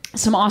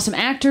awesome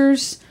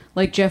actors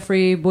like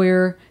Jeffrey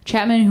Boyer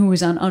Chapman, who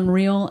was on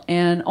Unreal,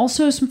 and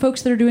also some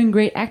folks that are doing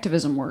great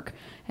activism work.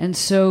 And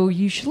so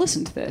you should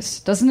listen to this.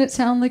 Doesn't it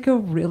sound like a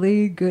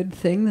really good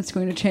thing that's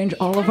going to change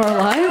all of our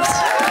lives?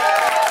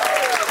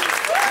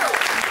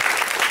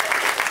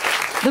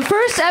 The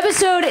first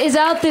episode is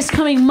out this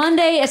coming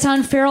Monday. It's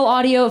on Feral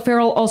Audio.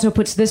 Feral also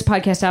puts this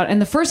podcast out. And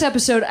the first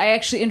episode, I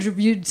actually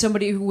interviewed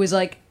somebody who was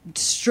like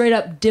straight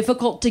up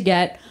difficult to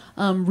get,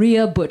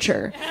 Rhea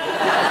Butcher.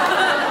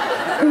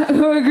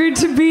 Who agreed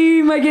to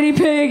be my guinea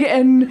pig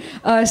and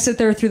sit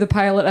there through the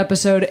pilot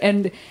episode.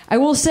 And I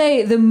will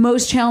say the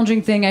most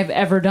challenging thing I've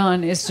ever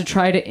done is to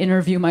try to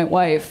interview my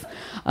wife.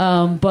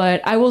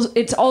 But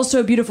it's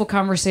also a beautiful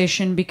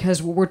conversation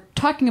because what we're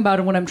talking about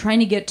and what I'm trying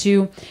to get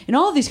to in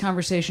all of these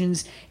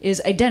conversations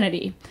is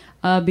identity.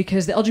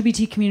 Because the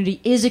LGBT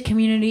community is a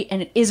community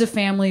and it is a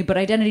family, but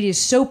identity is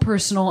so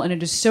personal and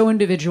it is so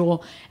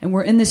individual. And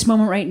we're in this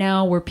moment right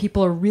now where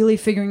people are really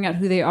figuring out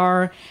who they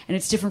are, and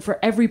it's different for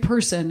every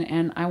person.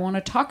 And I want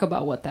to talk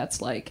about what that's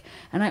like.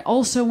 And I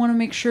also want to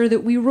make sure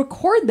that we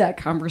record that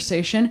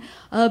conversation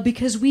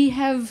because we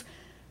have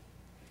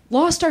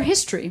lost our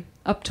history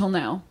up till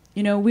now.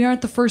 You know, we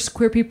aren't the first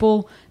queer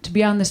people to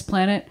be on this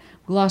planet.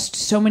 We lost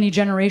so many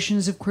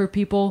generations of queer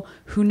people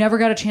who never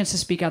got a chance to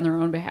speak on their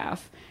own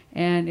behalf.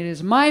 And it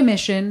is my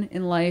mission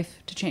in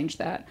life to change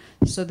that.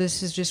 So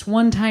this is just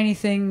one tiny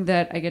thing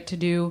that I get to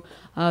do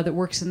that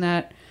works in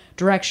that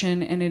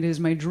direction, and it is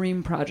my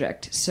dream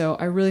project. So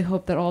I really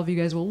hope that all of you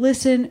guys will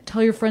listen,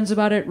 tell your friends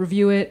about it,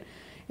 review it.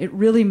 It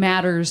really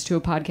matters to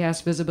a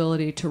podcast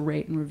visibility to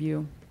rate and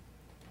review.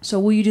 So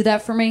will you do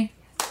that for me?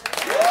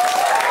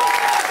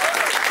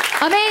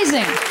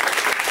 Amazing.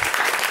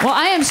 Well,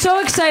 I am so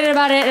excited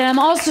about it, and I'm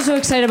also so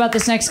excited about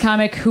this next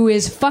comic who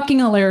is fucking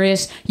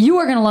hilarious. You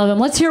are going to love him.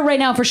 Let's hear it right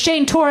now for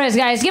Shane Torres,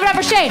 guys. Give it up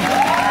for Shane.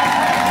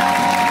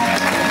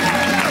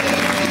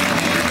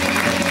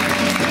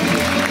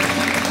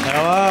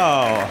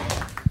 Hello.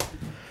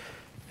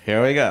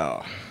 Here we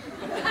go.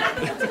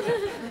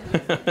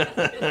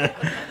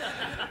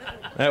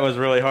 That was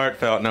really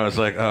heartfelt, and I was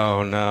like,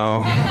 oh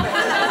no.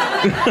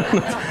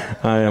 I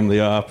am the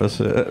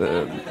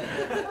opposite.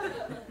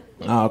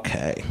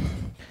 Okay.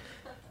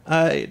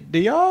 Do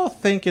y'all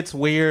think it's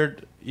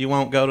weird you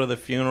won't go to the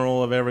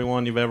funeral of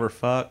everyone you've ever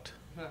fucked?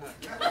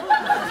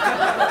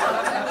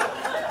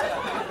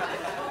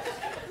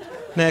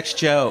 Next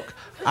joke.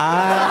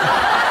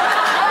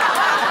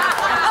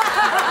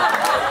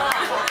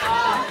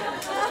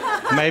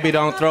 Maybe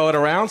don't throw it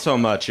around so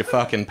much, you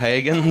fucking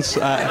pagans.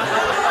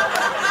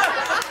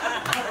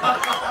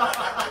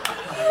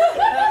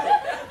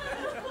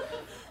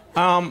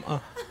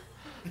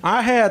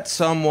 I had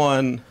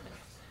someone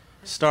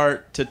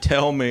start to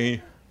tell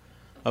me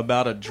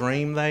about a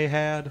dream they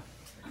had.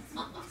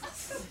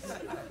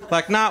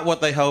 Like, not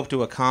what they hope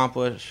to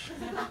accomplish,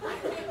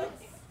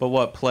 but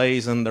what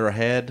plays in their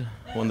head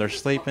when they're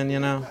sleeping, you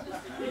know?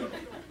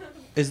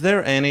 Is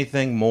there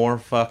anything more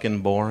fucking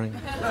boring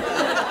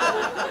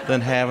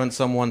than having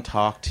someone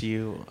talk to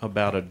you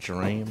about a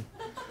dream?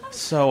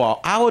 So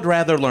I would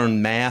rather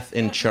learn math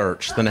in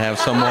church than have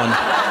someone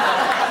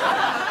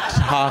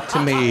talk to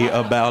me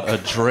about a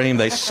dream.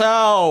 They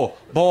so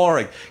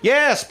boring.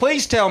 Yes,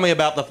 please tell me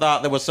about the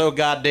thought that was so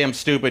goddamn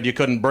stupid you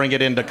couldn't bring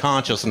it into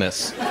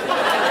consciousness.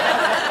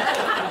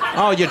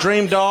 Oh, you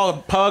dreamed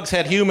all pugs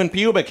had human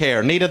pubic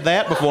hair. Needed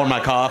that before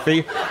my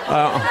coffee.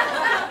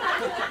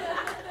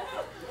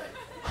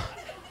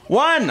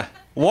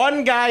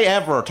 One guy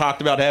ever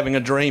talked about having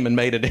a dream and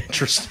made it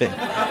interesting.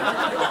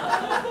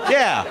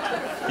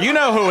 Yeah, you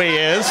know who he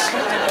is.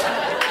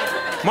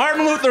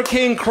 Martin Luther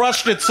King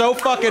crushed it so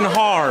fucking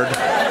hard,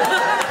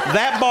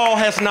 that ball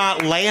has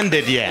not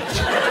landed yet.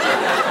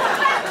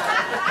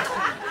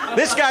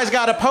 This guy's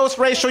got a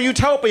post-racial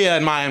utopia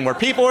in mind where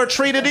people are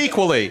treated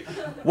equally.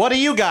 What do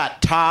you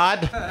got,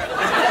 Todd?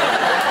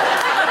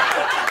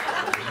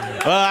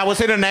 I was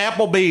in an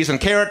Applebee's and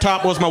Carrot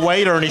Top was my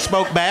waiter and he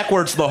spoke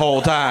backwards the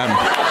whole time.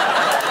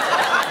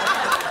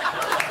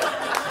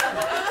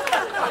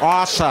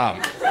 Awesome.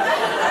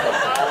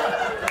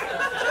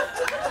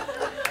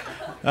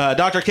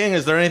 Dr. King,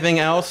 is there anything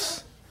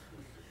else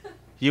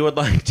you would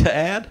like to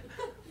add?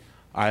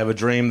 I have a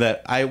dream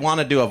that I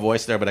want to do a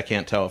voice there, but I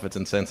can't tell if it's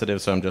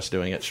insensitive, so I'm just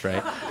doing it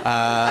straight.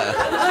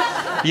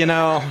 You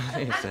know,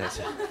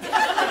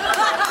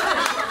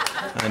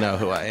 I know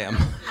who I am.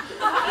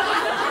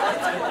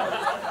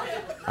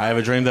 I have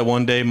a dream that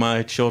one day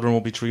my children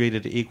will be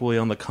treated equally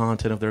on the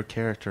content of their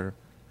character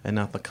and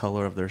not the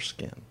color of their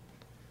skin.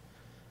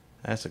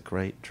 That's a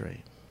great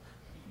dream.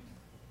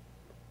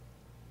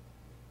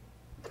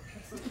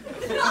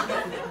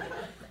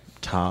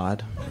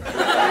 Todd.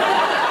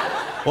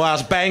 Well, I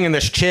was banging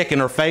this chick and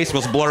her face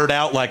was blurred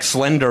out like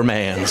Slender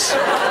Man's.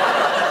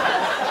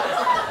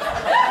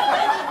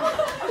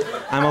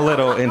 I'm a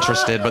little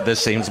interested, but this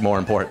seems more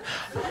important.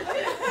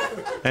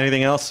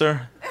 Anything else,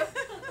 sir?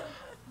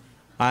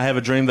 I have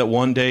a dream that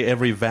one day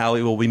every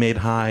valley will be made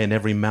high and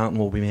every mountain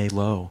will be made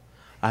low.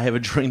 I have a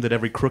dream that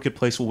every crooked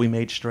place will be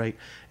made straight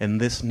and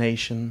this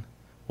nation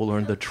will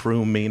learn the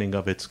true meaning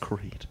of its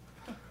creed.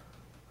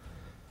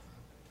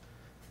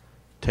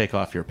 Take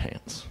off your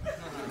pants.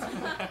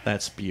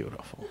 That's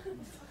beautiful.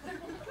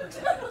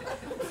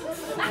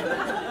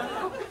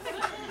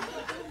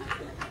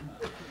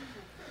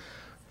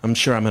 I'm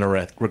sure I'm going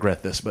to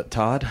regret this, but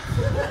Todd?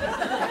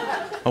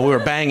 Oh, we were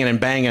banging and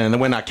banging, and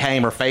then when I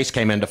came, her face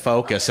came into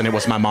focus, and it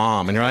was my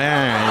mom. And you're like,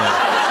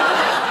 yeah.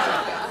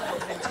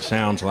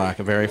 Sounds like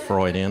a very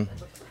Freudian.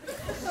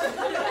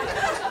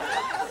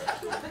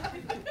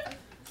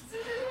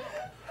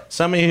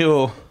 Some of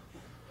you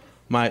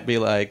might be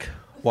like,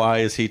 why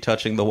is he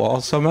touching the wall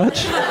so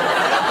much?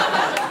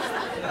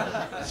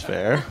 That's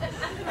fair.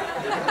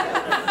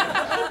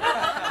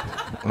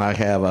 I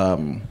have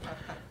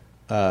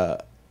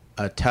a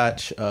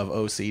touch of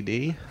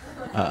OCD.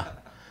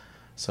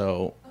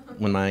 So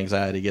when my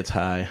anxiety gets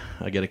high,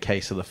 I get a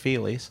case of the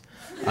feelies.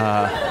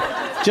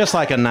 Just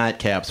like a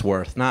nightcap's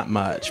worth. Not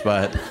much,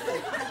 but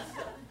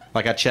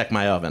like I check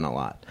my oven a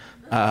lot.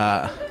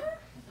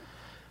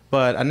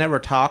 But I never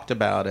talked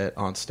about it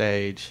on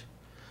stage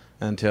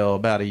until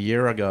about a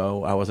year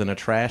ago. I was in a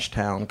trash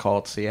town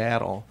called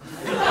Seattle.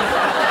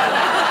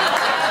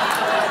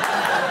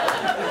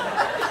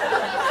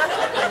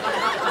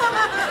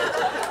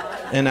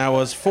 And I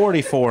was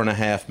 44 and a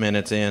half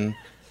minutes in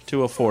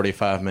to a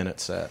 45-minute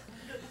set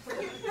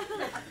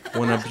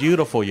when a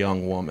beautiful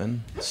young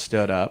woman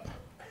stood up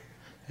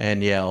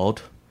and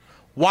yelled,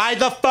 "Why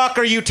the fuck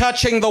are you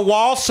touching the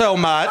wall so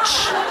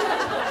much?"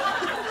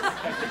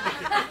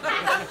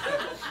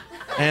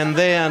 And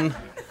then,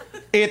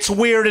 "It's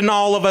weirding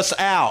all of us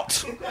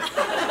out."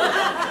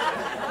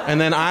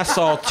 And then I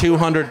saw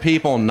 200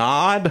 people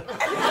nod.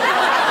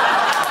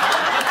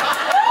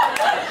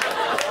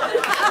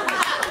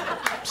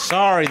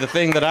 Sorry, the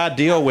thing that I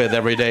deal with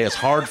every day is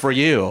hard for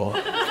you.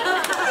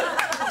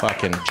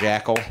 Fucking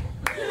jackal.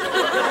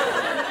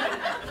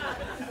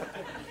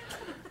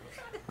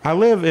 I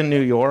live in New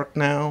York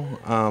now.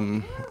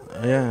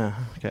 Yeah,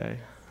 okay.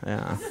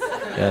 Yeah.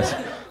 Yes.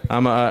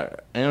 I'm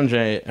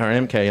MJ or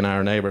MK and I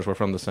are neighbors. We're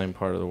from the same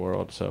part of the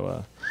world,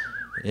 so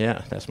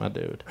Yeah, that's my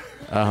dude.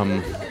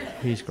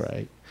 He's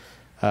great.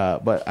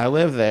 But I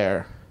live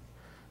there,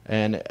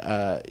 and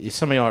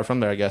some of y'all are from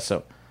there, I guess.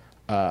 So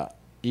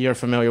you're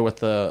familiar with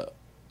the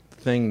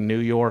thing New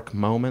York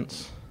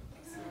moments?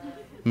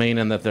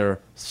 Meaning that they're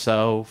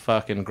so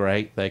fucking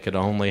great they could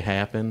only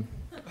happen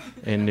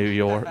in New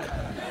York.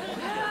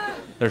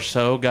 They're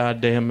so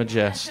goddamn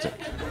majestic.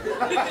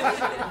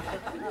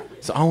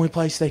 It's the only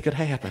place they could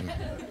happen.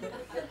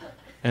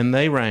 And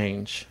they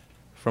range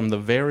from the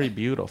very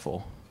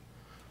beautiful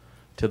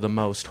to the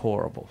most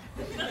horrible.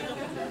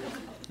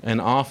 And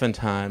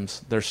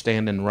oftentimes, they're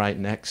standing right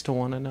next to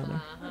one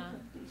another.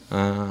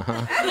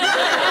 Uh-huh.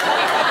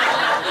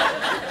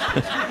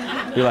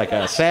 You're like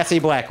a sassy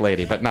black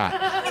lady, but not.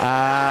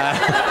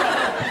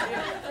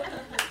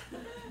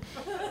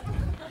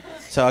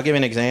 So I'll give you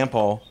an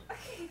example.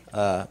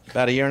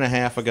 About a year and a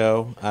half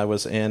ago, I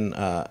was in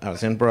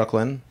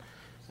Brooklyn,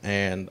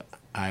 and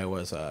I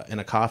was in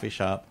a coffee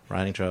shop,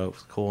 Riding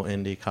Droves, cool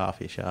indie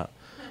coffee shop,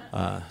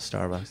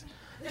 Starbucks.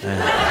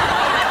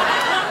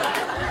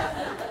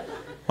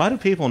 Why do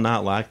people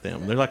not like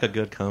them? They're like a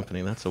good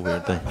company. That's a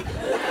weird thing.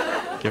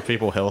 Give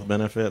people health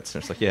benefits.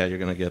 It's like, yeah, you're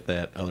going to get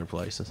that other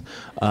places.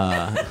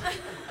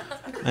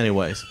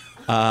 Anyways,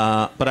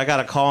 but I got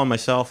a call on my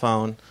cell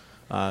phone,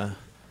 and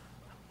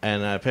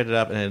I picked it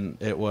up, and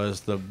it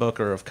was the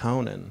booker of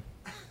Conan.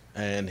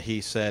 And he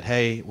said,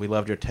 hey, we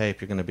loved your tape.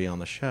 You're going to be on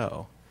the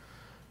show.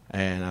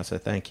 And I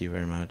said, thank you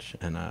very much.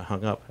 And I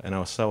hung up, and I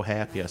was so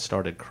happy I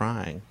started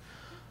crying.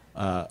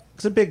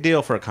 It's a big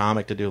deal for a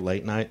comic to do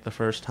late night the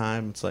first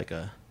time. It's like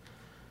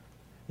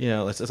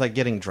it's like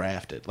getting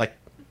drafted. Like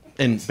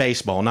in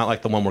baseball, not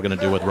like the one we're going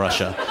to do with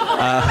Russia.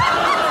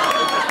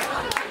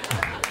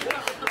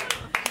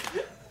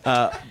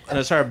 And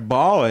I started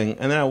bawling,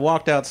 and then I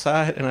walked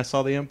outside, and I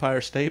saw the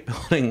Empire State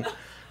Building,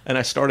 and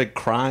I started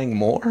crying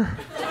more.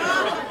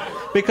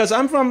 Because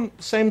I'm from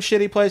the same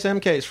shitty place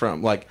MK's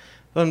from. Like,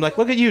 I'm like,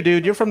 look at you,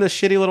 dude. You're from this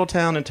shitty little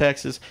town in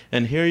Texas,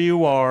 and here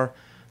you are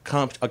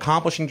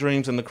accomplishing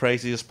dreams in the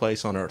craziest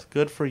place on earth.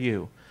 Good for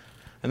you.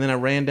 And then I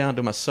ran down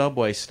to my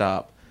subway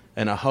stop,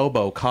 and a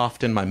hobo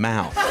coughed in my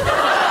mouth.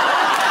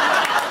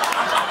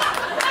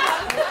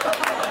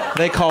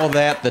 They call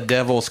that the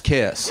devil's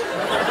kiss.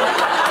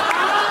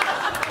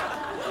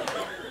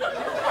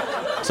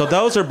 So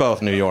those are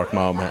both New York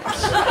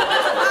moments.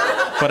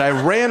 But I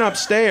ran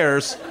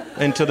upstairs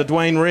into the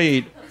Duane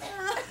Reade,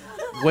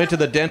 went to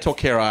the dental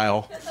care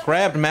aisle,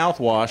 grabbed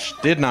mouthwash,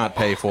 did not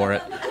pay for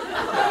it,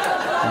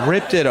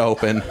 ripped it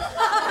open,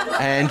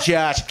 and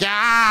just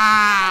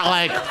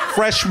like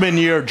freshman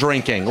year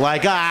drinking,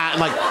 like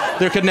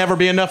there could never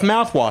be enough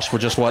mouthwash for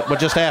just what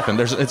just happened.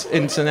 It's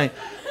insane.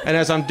 And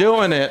as I'm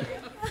doing it,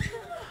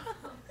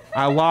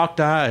 I locked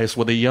eyes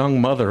with a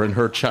young mother and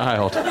her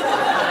child.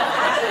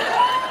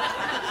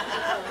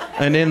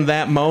 And in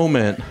that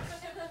moment,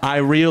 I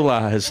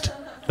realized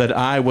that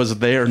I was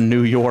their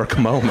New York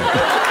moment.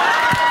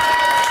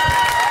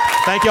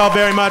 Thank you all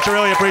very much. I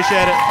really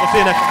appreciate it. We'll see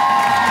you next time.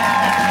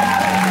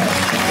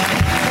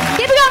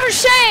 Give it up for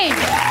Shane.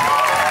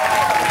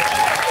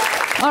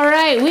 All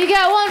right, we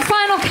got one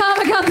final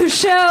comic on the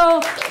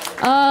show.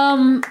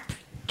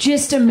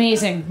 Just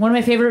amazing. One of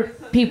my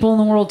favorite people in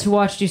the world to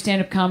watch do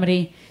stand-up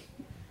comedy.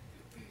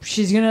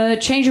 She's going to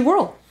change the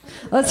world.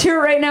 Let's hear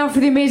it right now for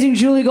the amazing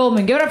Julie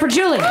Goldman. Give it up for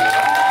Julie. Give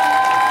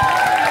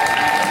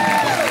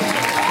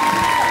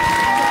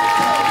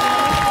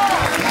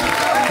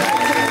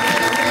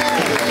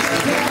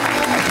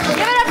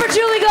it up for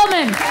Julie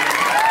Goldman.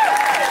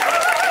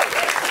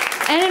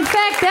 And in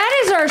fact, that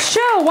is our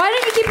show. Why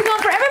didn't you keep it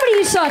going for everybody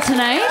you saw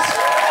tonight?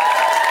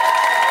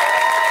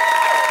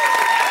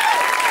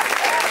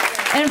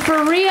 And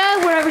for Rhea,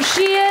 wherever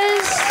she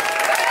is.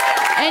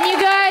 And you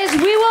guys,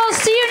 we will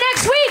see you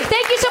next week.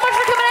 Thank you so much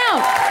for coming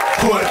out.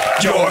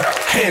 Put your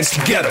hands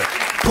together.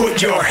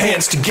 Put your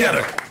hands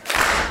together.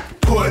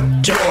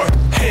 Put your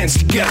hands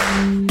together.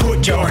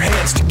 Put your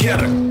hands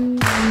together.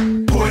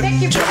 Put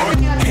your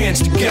hands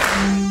together.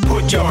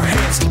 Put your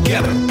hands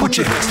together. Put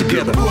your hands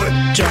together.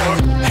 Put your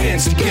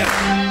hands together.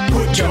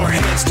 Put your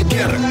hands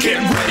together. Get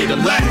ready to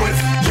laugh.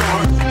 Put your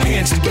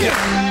hands together.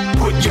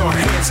 Put your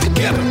hands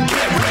together.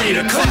 Get ready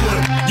to clap.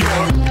 Put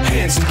your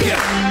hands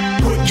together.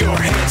 Put your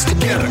hands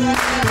together.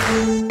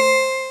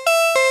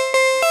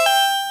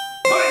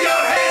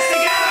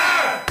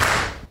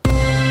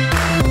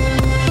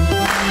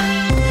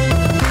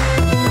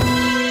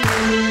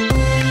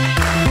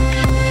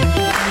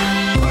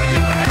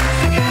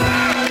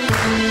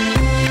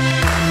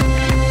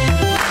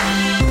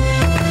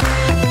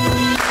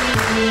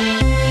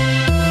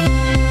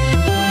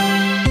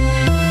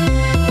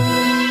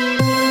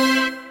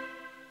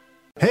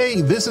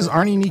 Hey, this this is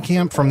Arnie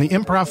Niekamp from the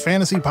improv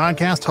fantasy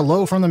podcast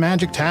Hello from the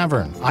Magic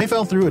Tavern. I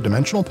fell through a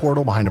dimensional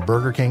portal behind a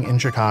Burger King in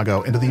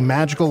Chicago into the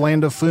magical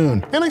land of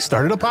Foon, and I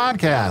started a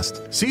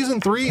podcast.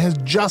 Season 3 has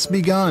just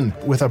begun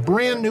with a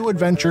brand new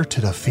adventure to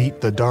defeat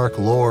the Dark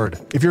Lord.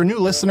 If you're a new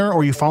listener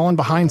or you've fallen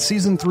behind,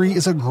 Season 3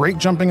 is a great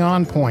jumping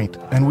on point,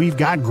 and we've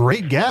got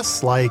great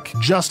guests like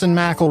Justin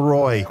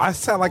McElroy. I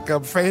sound like a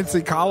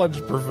fancy college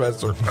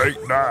professor. 8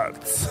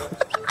 nuts.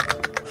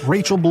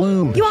 Rachel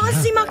Bloom. You want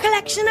to see my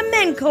collection of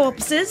men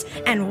corpses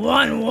and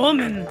one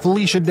woman?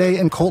 Felicia Day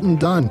and Colton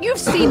Dunn. You've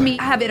seen me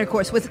have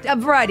intercourse with a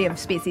variety of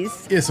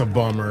species. It's a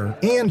bummer.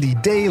 Andy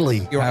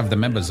Daly. You have the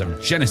members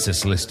of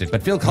Genesis listed,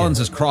 but Phil Collins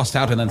is crossed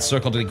out and then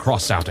circled and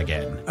crossed out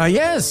again.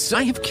 Yes,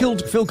 I have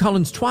killed Phil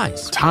Collins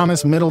twice.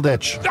 Thomas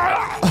Middleditch.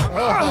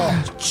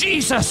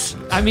 Jesus!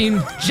 I mean,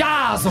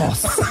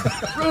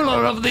 Jazos,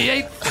 ruler of the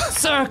 8th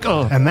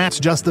circle. And that's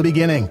just the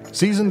beginning.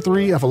 Season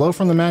 3 of Hello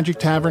from the Magic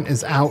Tavern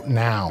is out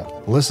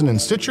now. Listen in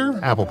Stitcher,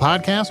 Apple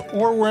Podcasts,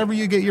 or wherever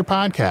you get your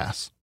podcasts.